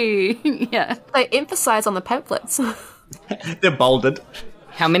 patisserie. Yeah. They emphasize on the pamphlets. They're bolded.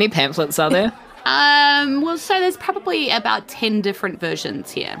 How many pamphlets are there? So there's probably about 10 different versions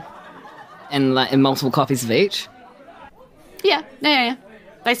here. And in multiple copies of each? Yeah.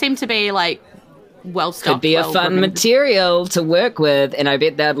 They seem to be, like, well-stocked. Could be a fun material to work with, and I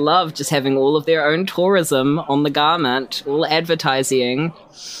bet they'd love just having all of their own tourism on the garment, all advertising.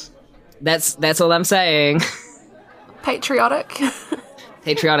 That's all I'm saying. Patriotic,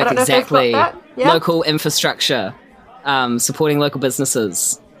 exactly. Yeah. Local infrastructure, supporting local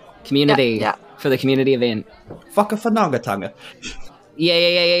businesses, community for the community event. Fuck a Whanangatanga.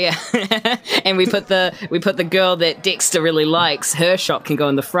 Yeah. And we put the girl that Dexter really likes, her shop can go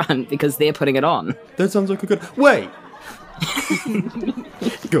in the front because they're putting it on. That sounds like a good... Wait!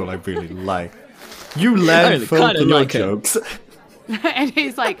 Girl I really like. You land folk in your jokes. And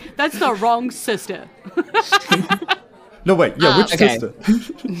he's like, that's the wrong sister. No, wait, which sister?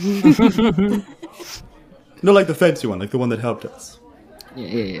 No, like the fancy one, like the one that helped us.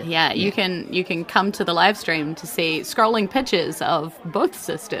 Yeah, you can come to the live stream to see scrolling pictures of both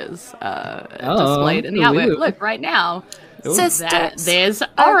sisters displayed in the artwork. Look, right now, There's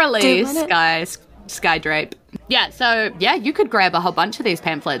Orally Skydrape. Yeah, so yeah, you could grab a whole bunch of these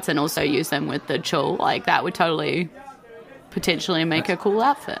pamphlets and also use them with the Chul. Like that would totally potentially make a cool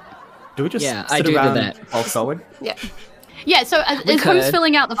outfit. Do we just I sit do around that. while sewing? Yeah. Yeah, so who's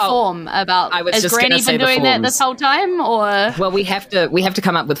filling out the form about? I was has just Granny gonna say been the doing that forms. this whole time, or? Well, we have to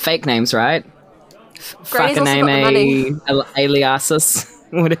come up with fake names, right? Granny's Fucking also got the money. name, aliases,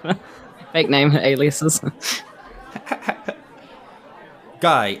 whatever. Fake name aliases.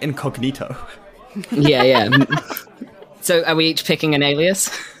 Guy incognito. Yeah. So are we each picking an alias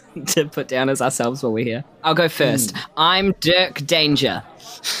to put down as ourselves while we're here? I'll go first. I'm Dirk Danger.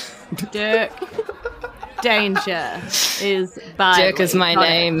 Dirk Danger is Bardley. Dirk is my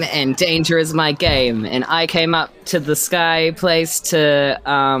name and Danger is my game. And I came up to the Sky place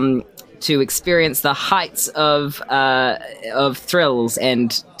to experience the heights of thrills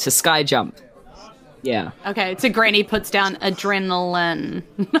and to sky jump. Yeah. Okay, so Granny puts down adrenaline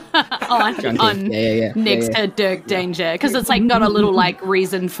on next to Dirk Danger because it's like got a little like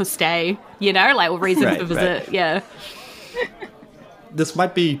reason for stay, you know, like reason for visit. Right. Yeah. This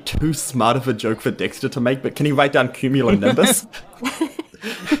might be too smart of a joke for Dexter to make, but can he write down cumulonimbus?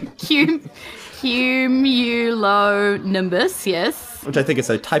 Cumulonimbus, yes. Which I think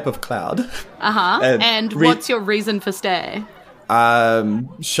is a type of cloud. Uh-huh. And what's your reason for stay?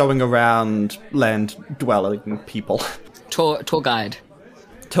 Showing around land-dwelling people. Tour guide.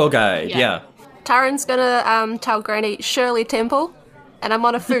 Tour guide, yeah. Taryn's gonna tell Granny Shirley Temple, and I'm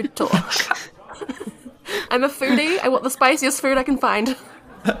on a food tour. I'm a foodie. I want the spiciest food I can find.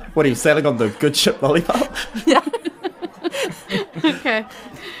 What are you, sailing on the good ship Lollipop? Yeah. Okay.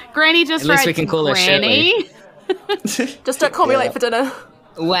 Granny just At least writes we can call her Granny. Just don't call me late for dinner.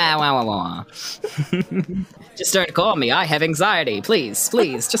 Wow. Just don't call me. I have anxiety. Please,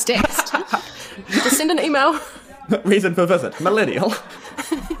 just text. Just send an email. Reason for visit, millennial.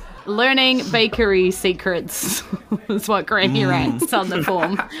 Learning bakery secrets is what Granny writes on the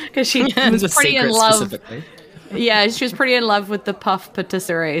form because she was pretty in love. Yeah, she was pretty in love with the puff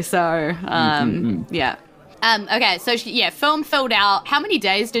patisserie. So, yeah. Okay, so film filled out. How many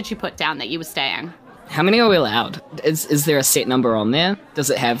days did you put down that you were staying? How many are we allowed? Is there a set number on there?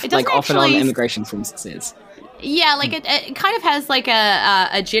 Does it have off and on immigration forms? It says. Yeah, like it kind of has like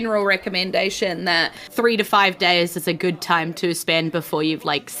a general recommendation that 3 to 5 days is a good time to spend before you've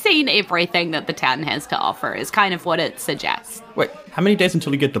like seen everything that the town has to offer. Is kind of what it suggests. Wait, how many days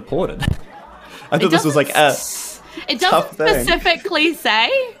until you get deported? I thought this was like it doesn't specifically say.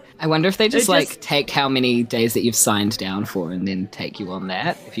 I wonder if they just take how many days that you've signed down for and then take you on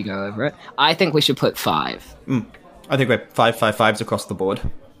that if you go over it. I think we should put 5. I think we're 555s across the board.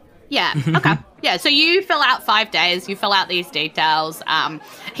 Yeah, okay. Yeah, so you fill out 5 days, you fill out these details.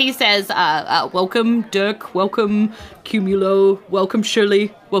 He says, welcome, Dirk, welcome, Cumulo, welcome,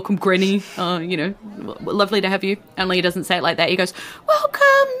 Shirley, welcome, Granny, lovely to have you. Only he doesn't say it like that. He goes, welcome.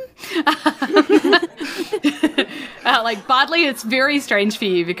 Like, Bardley, it's very strange for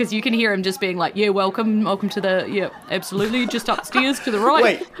you because you can hear him just being like, yeah, welcome to the, absolutely, just upstairs to the right.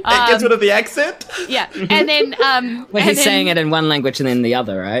 Wait, it gets rid of the accent? Yeah, and then... he's saying it in one language and then the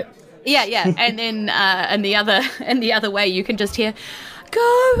other, right? Yeah, and then and the other way you can just hear,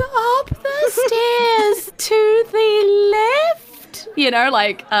 go up the stairs to the left.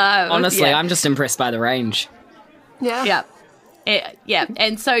 Honestly, I'm just impressed by the range. Yeah. Yeah,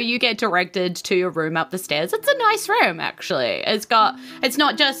 and so you get directed to your room up the stairs. It's a nice room, actually. It's not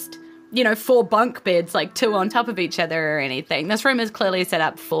just 4 bunk beds, like 2 on top of each other or anything. This room is clearly set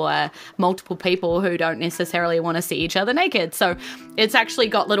up for multiple people who don't necessarily want to see each other naked. So it's actually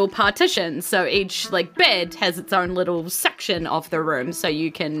got little partitions. So each bed has its own little section of the room. So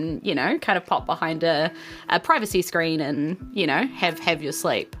you can, kind of pop behind a privacy screen and, have your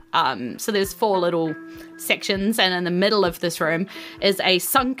sleep. So there's 4 little sections, and in the middle of this room is a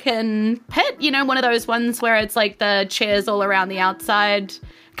sunken pit, one of those ones where it's like the chairs all around the outside,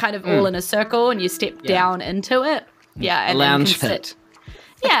 kind of all in a circle, and you step down into it. Yeah, and a lounge pit.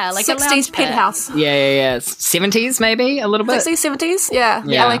 Yeah, like 60s a lounge penthouse. Yeah. 70s maybe, a little bit. 60s, 70s? Yeah,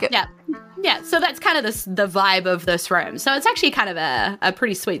 I like it. Yeah, so that's kind of the vibe of this room. So it's actually kind of a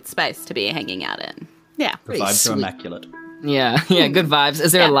pretty sweet space to be hanging out in. Yeah. The vibes are immaculate. Yeah, good vibes.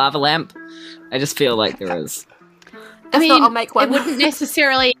 Is there a lava lamp? I just feel like there is. I'll make one. It wouldn't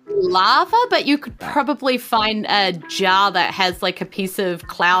necessarily be lava, but you could probably find a jar that has like a piece of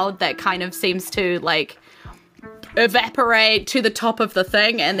cloud that kind of seems to like evaporate to the top of the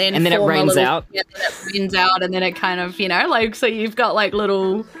thing, and then it rains out. Yeah, then it rains out, and then it kind of so you've got like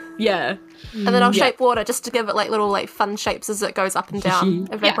little And then I'll shape water just to give it like little like fun shapes as it goes up and down,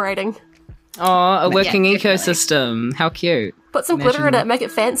 evaporating. Oh, a working yeah, ecosystem. How cute. Put some glitter in it, make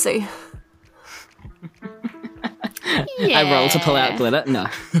it fancy. I roll to pull out glitter. No.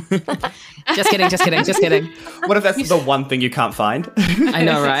 Just kidding. What if that's the one thing you can't find? I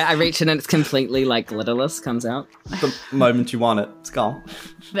know, right? I reach in and it's completely like glitterless, comes out. The moment you want it, it's gone.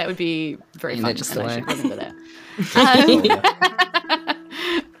 That would be very fun. just and I away. should remember that.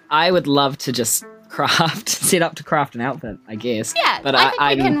 I would love to just set up to craft an outfit, I guess. Yeah, but I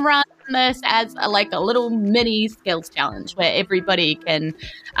think we can run this as a little mini skills challenge where everybody can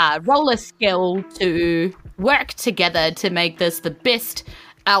roll a skill to work together to make this the best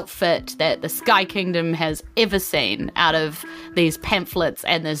outfit that the Sky Kingdom has ever seen out of these pamphlets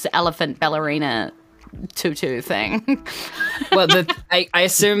and this elephant ballerina tutu thing. Well, I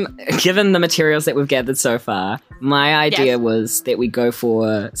assume, given the materials that we've gathered so far, my idea was that we go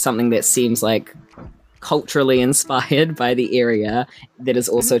for something that seems like culturally inspired by the area that is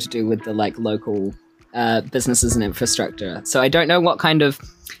also to do with the local businesses and infrastructure. So I don't know what kind of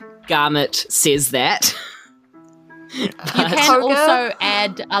garment says that. You can also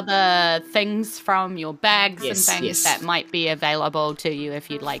add other things from your bags and things that might be available to you if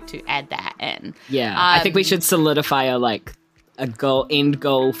you'd like to add that in. Yeah, I think we should solidify a end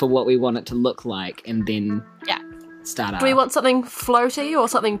goal for what we want it to look like, and then start out. Do we want something floaty or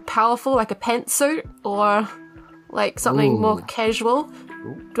something powerful, like a pantsuit, or something more casual?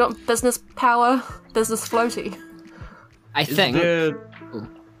 Do you want business power, business floaty? I think. No,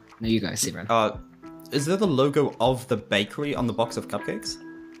 you go, Severin. Is there the logo of the bakery on the box of cupcakes?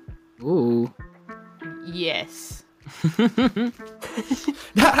 Ooh. Yes. We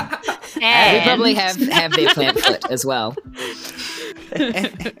probably have their plant foot as well.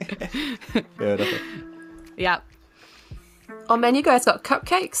 Beautiful. Yep. Oh man, you guys got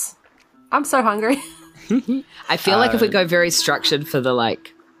cupcakes? I'm so hungry. I feel like if we go very structured for the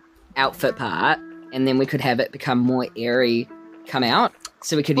outfit part, and then we could have it become more airy come out,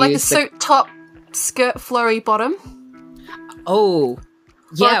 so we could use a suit top, skirt flowy bottom. Oh,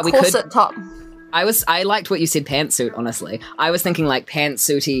 yeah, or a we corset could. top. I liked what you said, pantsuit. Honestly, I was thinking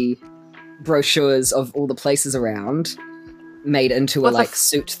pantsuity brochures of all the places around, made into a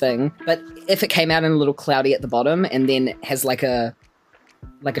suit thing. But if it came out in a little cloudy at the bottom, and then has a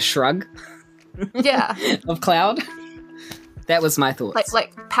shrug, of cloud. That was my thoughts.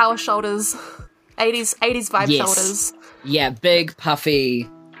 Like power shoulders, 80s vibe shoulders. Yeah, big puffy.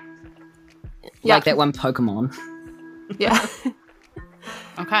 Yeah. Like that one Pokemon. Yeah.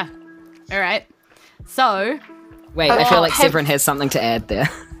 Okay. All right. So. Wait, I feel like Severin has something to add there.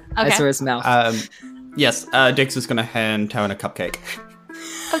 Okay. I saw his mouth. Yes, Dexter's going to hand Taryn a cupcake.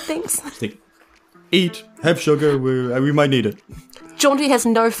 Oh, thanks. Eat, have sugar, we might need it. Jaunty has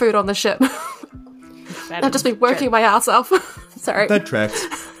no food on the ship. I've just been working my ass off. Sorry. That tracks.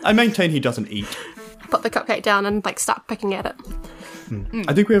 I maintain he doesn't eat. Put the cupcake down and start picking at it.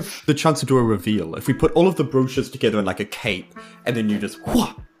 I think we have the chance to do a reveal. If we put all of the brochures together in a cape, and then you just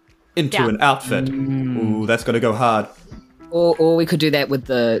into an outfit. Ooh, that's gonna go hard. Or we could do that with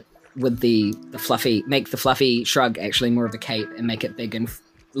the fluffy, make the fluffy shrug actually more of a cape and make it big and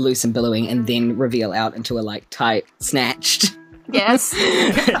loose and billowing, and then reveal out into a tight, snatched. Yes.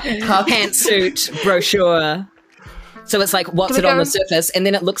 Pantsuit brochure. So it's what's it on the surface, and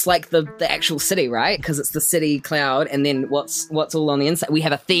then it looks like the actual city, right? Because it's the city cloud, and then what's all on the inside? We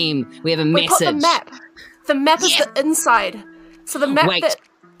have a theme. We have a message. We put the map. The map is the inside. So the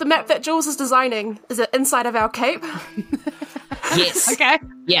map that Jules is designing is the inside of our cape. Yes. Okay.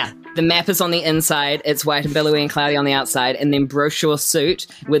 Yeah. The map is on the inside. It's white and billowy and cloudy on the outside, and then brochure suit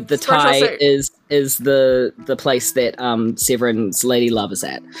with the tie is the place that Severin's lady love is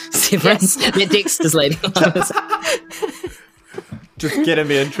at. Severin's that Dexter's lady love is at. Just getting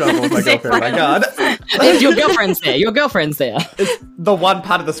me in trouble with my girlfriend. My God. Your girlfriend's there. Your girlfriend's there. It's the one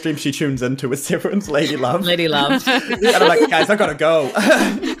part of the stream she tunes into is Severin's lady love. Lady love. And I'm guys, I gotta go.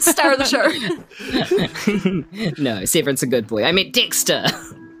 Star of the show. No, Severin's a good boy. I meant Dexter.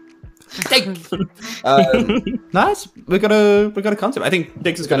 Nice. We got a concept. I think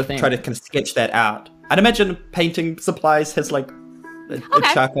Dexter's gonna try to kind of sketch that out. I'd imagine painting supplies has a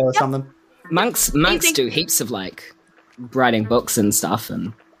charcoal or something. Monks do heaps of writing books and stuff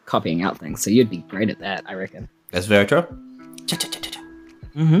and copying out things, so you'd be great at that, I reckon. That's very true.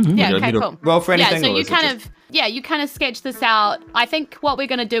 Yeah, okay, cool. Roll for anything. Yeah, so you kind of sketch this out. I think what we're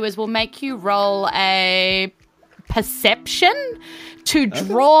going to do is we'll make you roll a perception to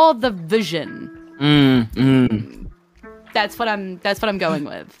draw the vision. That's what I'm going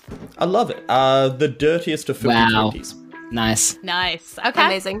with. I love it. The dirtiest of 50/20s. Nice. Okay.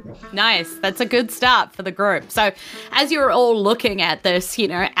 Amazing. Nice. That's a good start for the group. So as you're all looking at this,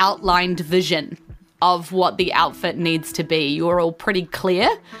 outlined vision of what the outfit needs to be, you're all pretty clear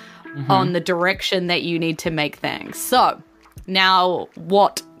on the direction that you need to make things. So now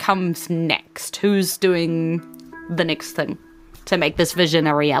what comes next? Who's doing the next thing to make this vision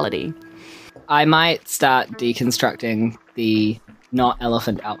a reality? I might start deconstructing the not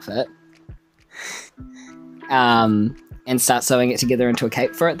elephant outfit. And start sewing it together into a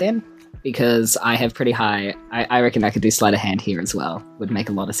cape for it then, because I have pretty high. I reckon I could do sleight of hand here as well. Would make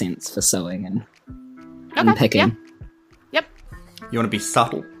a lot of sense for sewing and unpicking. Yep. You want to be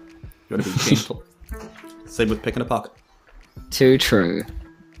subtle. You want to be gentle. Same with picking a pocket. Too true.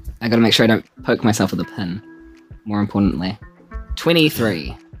 I gotta make sure I don't poke myself with a pin. More importantly.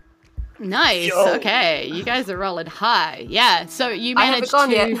 23. Nice. Yo. Okay. You guys are rolling high. Yeah. So you I haven't managed gone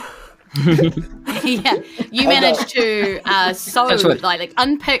to... yet. You managed to sew, like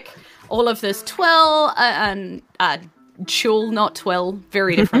unpick all of this twill and tulle, not twill,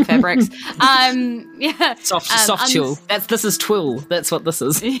 very different fabrics. Soft tulle. This is twill. That's what this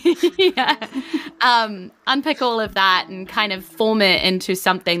is. Unpick all of that and kind of form it into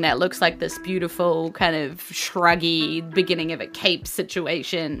something that looks like this beautiful kind of shruggy beginning of a cape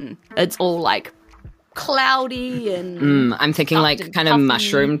situation. It's all like cloudy and I'm thinking like kind of puffy.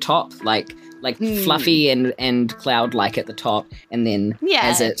 mushroom top, like fluffy and cloud like at the top, and then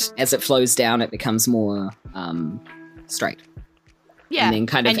as it flows down, it becomes more straight. Yeah, and then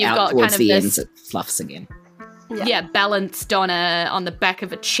kind of you've out got towards kind of the this, ends, it fluffs again. Yeah, balanced on the back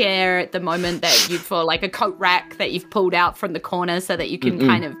of a chair at the moment that you've for like a coat rack that you've pulled out from the corner so that you can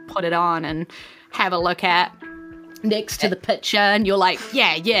kind of put it on and have a look at next to the picture, and you're like,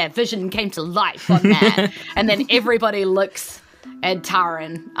 yeah, vision came to life on that. And then everybody looks at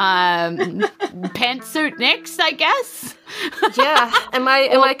Taryn. Pantsuit next, I guess. Yeah. Am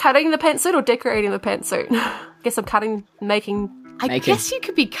I cutting the pantsuit or decorating the pantsuit? Guess I'm making. I guess you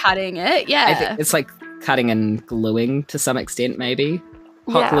could be cutting it. Yeah, I think it's like cutting and gluing to some extent. Maybe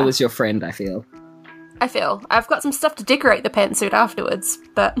hot glue is your friend. I feel I've got some stuff to decorate the pantsuit afterwards,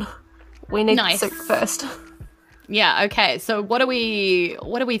 but we need Nice. the suit first. Yeah, okay. So what are we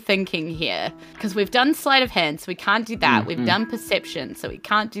thinking here? Because we've done sleight of hand, so we can't do that. We've done perception, so we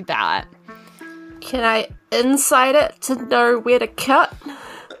can't do that. Can I insight it to know where to cut?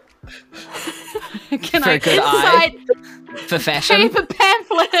 Can For I a good insight for fashion. paper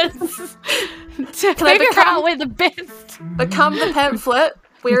pamphlets to Can I figure become- out where the best... Become the pamphlet.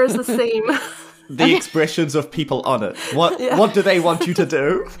 Where is the seam? The expressions of people on it. What do they want you to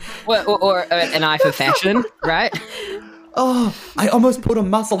do? Or an eye for fashion, right? Oh, I almost put a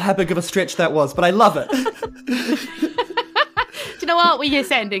muscle how big of a stretch that was, but I love it. Do you know what? We're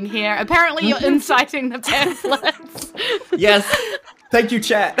yes ending here. Apparently you're inciting the pamphlets. Yes. Thank you,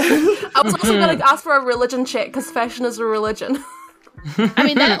 chat. I was also going to ask for a religion check because fashion is a religion. I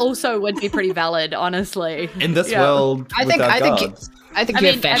mean, that also would be pretty valid, honestly. In this world, I think you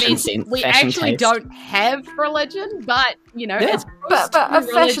have fashion sense. We fashion actually taste. don't have religion, but, as close But to a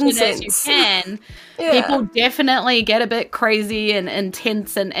fashion religion as you sense. can. Yeah. People definitely get a bit crazy and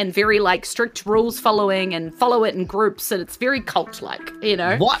intense and very, like, strict rules following and follow it in groups, and it's very cult-like,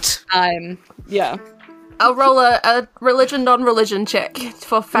 What? Yeah. I'll roll a religion non-religion check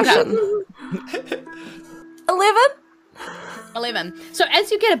for fashion. 11? So as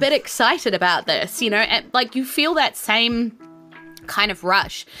you get a bit excited about this, you feel that same kind of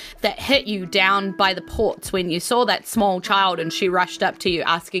rush that hit you down by the ports when you saw that small child and she rushed up to you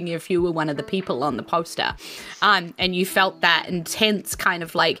asking you if you were one of the people on the poster. And you felt that intense kind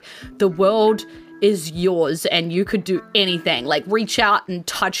of like the world is yours and you could do anything, like reach out and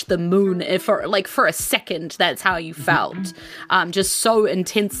touch the moon for a second. That's how you felt. Just so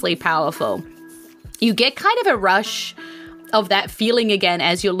intensely powerful. You get kind of a rush of that feeling again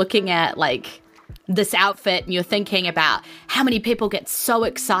as you're looking at like this outfit and you're thinking about how many people get so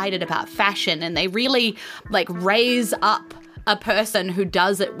excited about fashion and they really like raise up a person who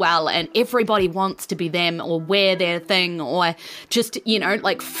does it well and everybody wants to be them or wear their thing or just,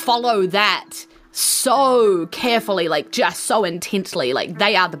 like follow that so carefully, like just so intensely, like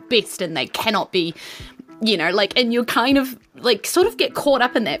they are the best and they cannot be, and you kind of like sort of get caught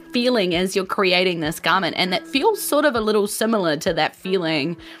up in that feeling as you're creating this garment. And that feels sort of a little similar to that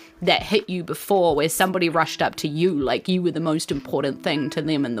feeling that hit you before where somebody rushed up to you like you were the most important thing to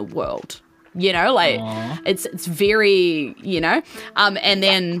them in the world. Aww. It's very, and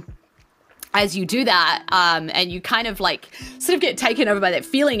then as you do that, and you kind of like sort of get taken over by that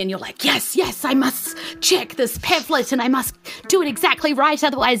feeling, and you're like, yes, I must check this pamphlet and I must do it exactly right,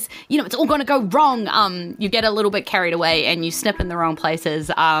 otherwise, it's all going to go wrong. You get a little bit carried away and you snip in the wrong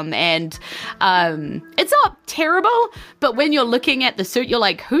places, and it's not terrible, but when you're looking at the suit, you're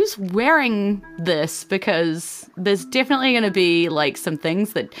like, who's wearing this? Because there's definitely going to be like some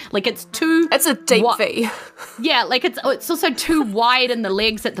things that, like, it's a deep V. Yeah, like it's also too wide in the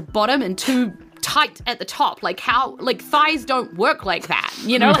legs at the bottom and too tight at the top. Like, how, like, thighs don't work like that,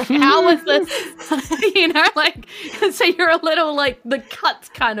 like, how is this, like, so you're a little, like, the cut's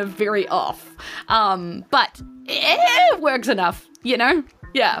kind of very off, but it works enough,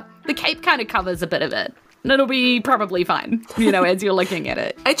 yeah, the cape kind of covers a bit of it, and it'll be probably fine, as you're looking at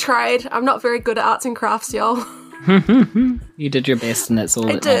it. I tried. I'm not very good at arts and crafts, y'all. You did your best, and that's all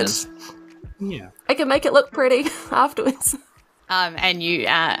that matters. Yeah. I can make it look pretty afterwards. And you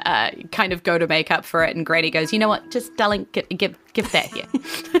kind of go to make up for it, and Granny goes, you know what, just darling, give that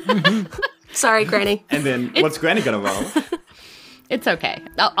here. Sorry, Granny. And then what's Granny gonna roll? It's okay.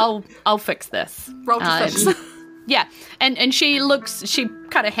 I'll fix this. Roll to fix. Yeah, and she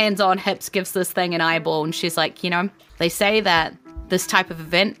kind of hands on hips, gives this thing an eyeball, and she's like, they say that this type of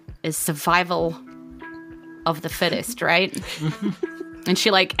event is survival of the fittest, right? And she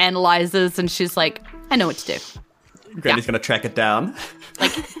like analyzes, and she's like, I know what to do. Granny's gonna track it down.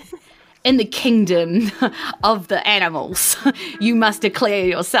 Like, in the kingdom of the animals, you must declare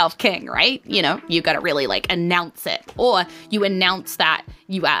yourself king, right? You gotta really like announce it, or you announce that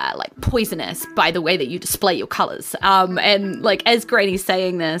you are like poisonous by the way that you display your colors. And like, as Granny's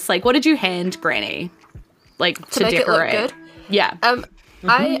saying this, like, what did you hand Granny, like, to make decorate? It look good? Yeah.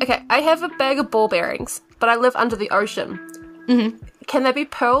 I have a bag of ball bearings, but I live under the ocean. Mm-hmm. Can there be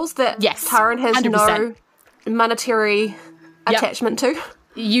pearls that Taryn has 100%. No monetary attachment to?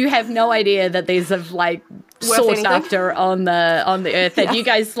 You have no idea that these have like sought after on the earth. And you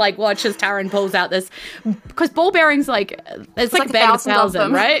guys like watch as Taryn pulls out this, because ball bearings, like, it's like a bag of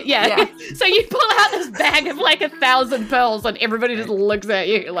 1,000, right? Yeah. So you pull out this bag of like 1,000 pearls, and everybody just looks at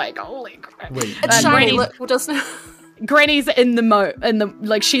you like, holy crap. It's shiny. Look, we'll just. Granny's in the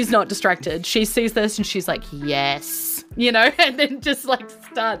like, she's not distracted. She sees this and she's like, yes, and then just like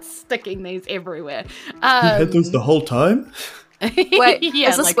starts sticking these everywhere. You had those the whole time? Wait,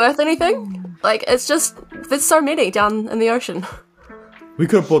 is this worth anything? Like, it's just, there's so many down in the ocean. We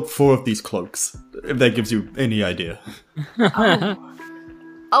could have bought 4 of these cloaks, if that gives you any idea. Oh,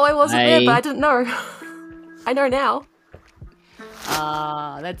 I wasn't there, but I didn't know. I know now.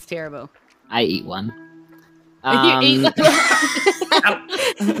 That's terrible. I eat one. You eat one.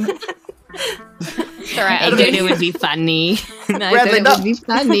 Alright, I thought it would be funny. Bradley, would be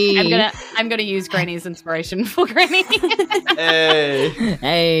funny. I'm gonna use Granny's inspiration for Granny.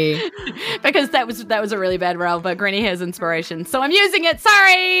 Hey. Because that was a really bad roll, but Granny has inspiration, so I'm using it.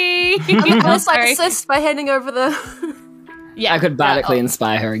 Sorry. I'm gonna assist by handing over the. Yeah, I could bardically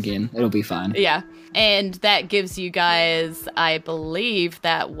inspire her again. It'll be fine. Yeah, and that gives you guys, I believe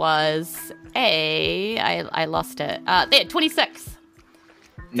that was I lost it. There, 26.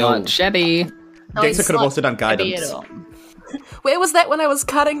 Not shabby. Dexter could have also done guidance. Where was that when I was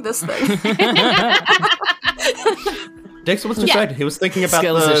cutting this thing? Dexter was distracted. He was thinking about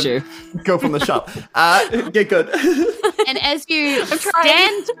Skills issue. Go from the shop. Get good. And as you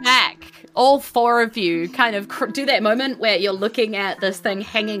stand back, all 4 of you kind of do that moment where you're looking at this thing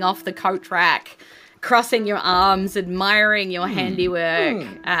hanging off the coat rack, crossing your arms, admiring your handiwork,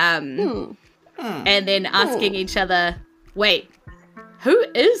 and then asking each other, wait, who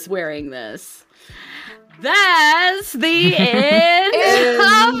is wearing this? That's the end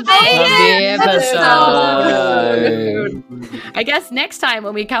of the episode. I guess next time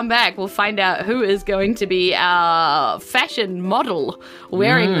when we come back, we'll find out who is going to be our fashion model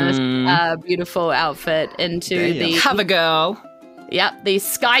wearing this beautiful outfit into the cover girl. Yep, the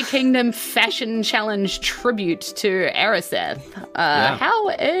Sky Kingdom Fashion Challenge tribute to Eriseth. How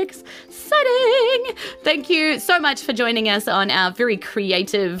exciting! Thank you so much for joining us on our very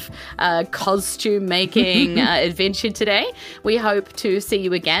creative costume making adventure today. We hope to see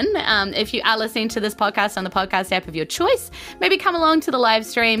you again. If you are listening to this podcast on the podcast app of your choice, maybe come along to the live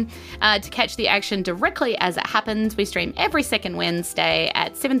stream to catch the action directly as it happens. We stream every second Wednesday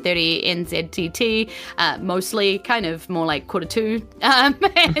at 7:30 NZTT, mostly kind of more like 1:45.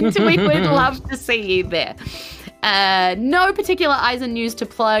 And we would love to see you there. No particular Isen news to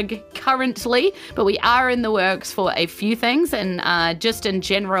plug currently, but we are in the works for a few things. And just in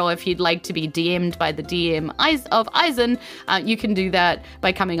general, if you'd like to be DM'd by the DM of Isen, you can do that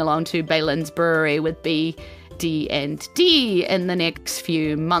by coming along to Balin's Brewery with B D&D in the next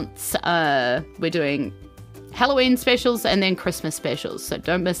few months. We're doing Halloween specials and then Christmas specials, so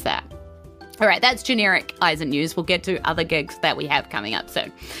don't miss that. All right, that's generic Isen news. We'll get to other gigs that we have coming up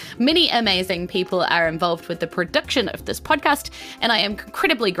soon. Many amazing people are involved with the production of this podcast, and I am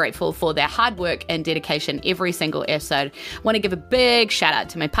incredibly grateful for their hard work and dedication every single episode. I want to give a big shout out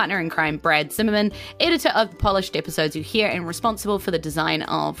to my partner in crime, Brad Zimmerman, editor of the polished episodes you hear and responsible for the design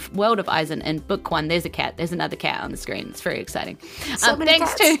of World of Isen and Book 1. There's a cat. There's another cat on the screen. It's very exciting.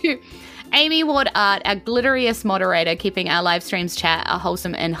 Thanks to Amy Ward Art, our glitteriest moderator, keeping our live streams chat a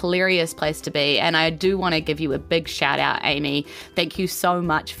wholesome and hilarious place to be. And I do want to give you a big shout out, Amy. Thank you so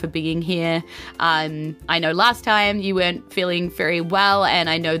much for being here. I know last time you weren't feeling very well, and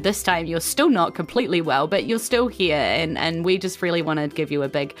I know this time you're still not completely well, but you're still here. And we just really want to give you a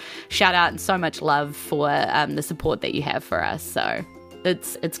big shout out and so much love for the support that you have for us. So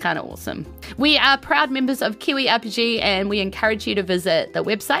it's kind of awesome. We are proud members of Kiwi RPG, and we encourage you to visit the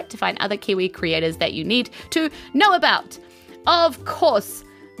website to find other Kiwi creators that you need to know about. Of course,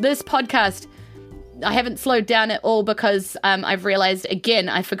 this podcast, I haven't slowed down at all because I've realized, again,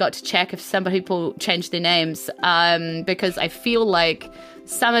 I forgot to check if some people changed their names because I feel like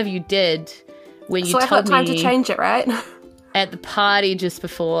some of you did when you told me. So I had time to change it, right? At the party just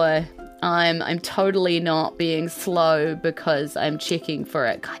before. I'm totally not being slow because I'm checking for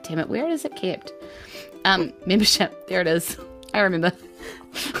it. God damn it, where is it kept? Membership, there it is. I remember.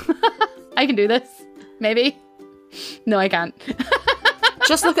 I can do this. Maybe. No, I can't.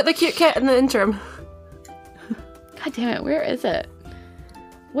 Just look at the cute cat in the interim. God damn it, where is it?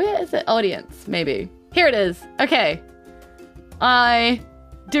 Where is it? Audience, maybe. Here it is. Okay. I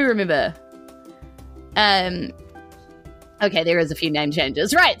do remember. Okay, there is a few name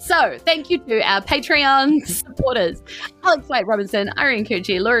changes. Right, so thank you to our Patreon supporters. Alex White Robinson, Irene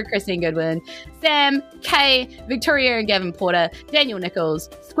Cucci, Laura Christine Goodwin, Sam, Kay, Victoria and Gavin Porter, Daniel Nichols,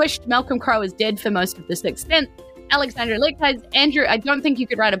 Squished, Malcolm Crowe is dead for most of the Sixth Sense, Alexandra Lectides, Andrew, I don't think you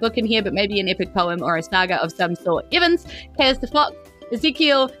could write a book in here, but maybe an epic poem or a saga of some sort. Evans, Chaos the Fox,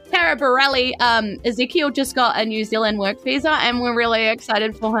 Ezekiel, Tara Borelli. Ezekiel just got a New Zealand work visa and we're really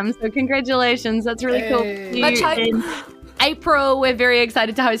excited for him. So congratulations. That's really cool. In April, we're very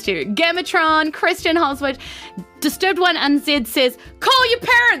excited to host you. Gamatron, Christian Holswood, Disturbed One Unzed says, call your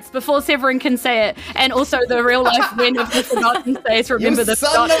parents before Severin can say it. And also the real life win of the forgotten says, remember the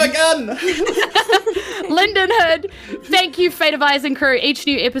son of a gun. Lyndon Hood, thank you, Fate of Isen crew. Each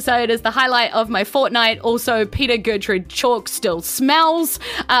new episode is the highlight of my fortnight. Also, Peter Gertrude Chalk still smells.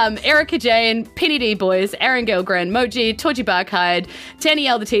 Erika Jayne, Penny D Boys, Aaron Gilgren, Moji, Torji Barkhide,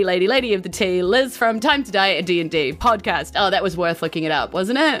 Danielle the Tea Lady, Lady of the Tea, Liz from Time to Die, a D&D podcast. Oh, that was worth looking it up,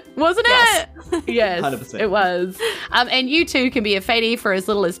 wasn't it? Wasn't it? Yes, 100%. It was. And you too can be a fatey for as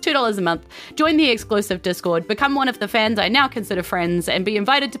little as $2 a month. Join the exclusive Discord, become one of the fans I now consider friends, and be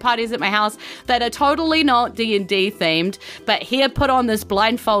invited to parties at my house that are totally not D&D themed, but here put on this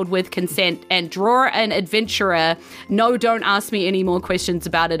blindfold with consent and draw an adventurer. No, don't ask me any more questions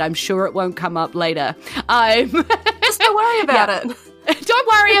about it. I'm sure it won't come up later. Just don't worry about it. Don't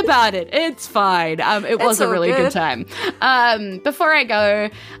worry about it. It's fine. It was a really good time. Before I go,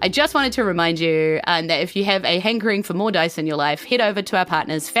 I just wanted to remind you that if you have a hankering for more dice in your life, head over to our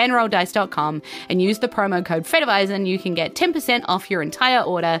partners, fanrolldice.com, and use the promo code FATEOFISEN. You can get 10% off your entire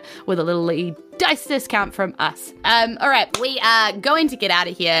order with a little dice discount from us. All right, we are going to get out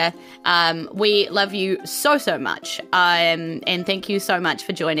of here. We love you so much. And thank you so much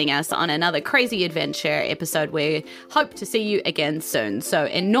for joining us on another crazy adventure episode. We hope to see you again soon. So,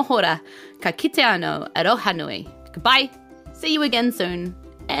 e nohora, ka kite ano, aroha nui. Goodbye. See you again soon.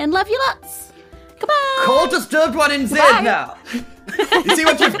 And love you lots. Goodbye. Call Disturbed One in Z now. You see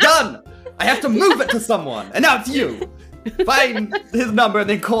what you've done? I have to move it to someone. And now it's you. Find his number and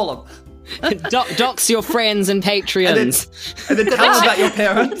then call him. Dox your friends and Patreons. And then tell them about your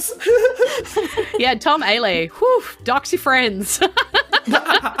parents. Yeah, Tom Ailey. Whew, dox your friends.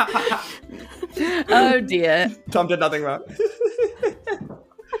 Oh dear. Tom did nothing wrong.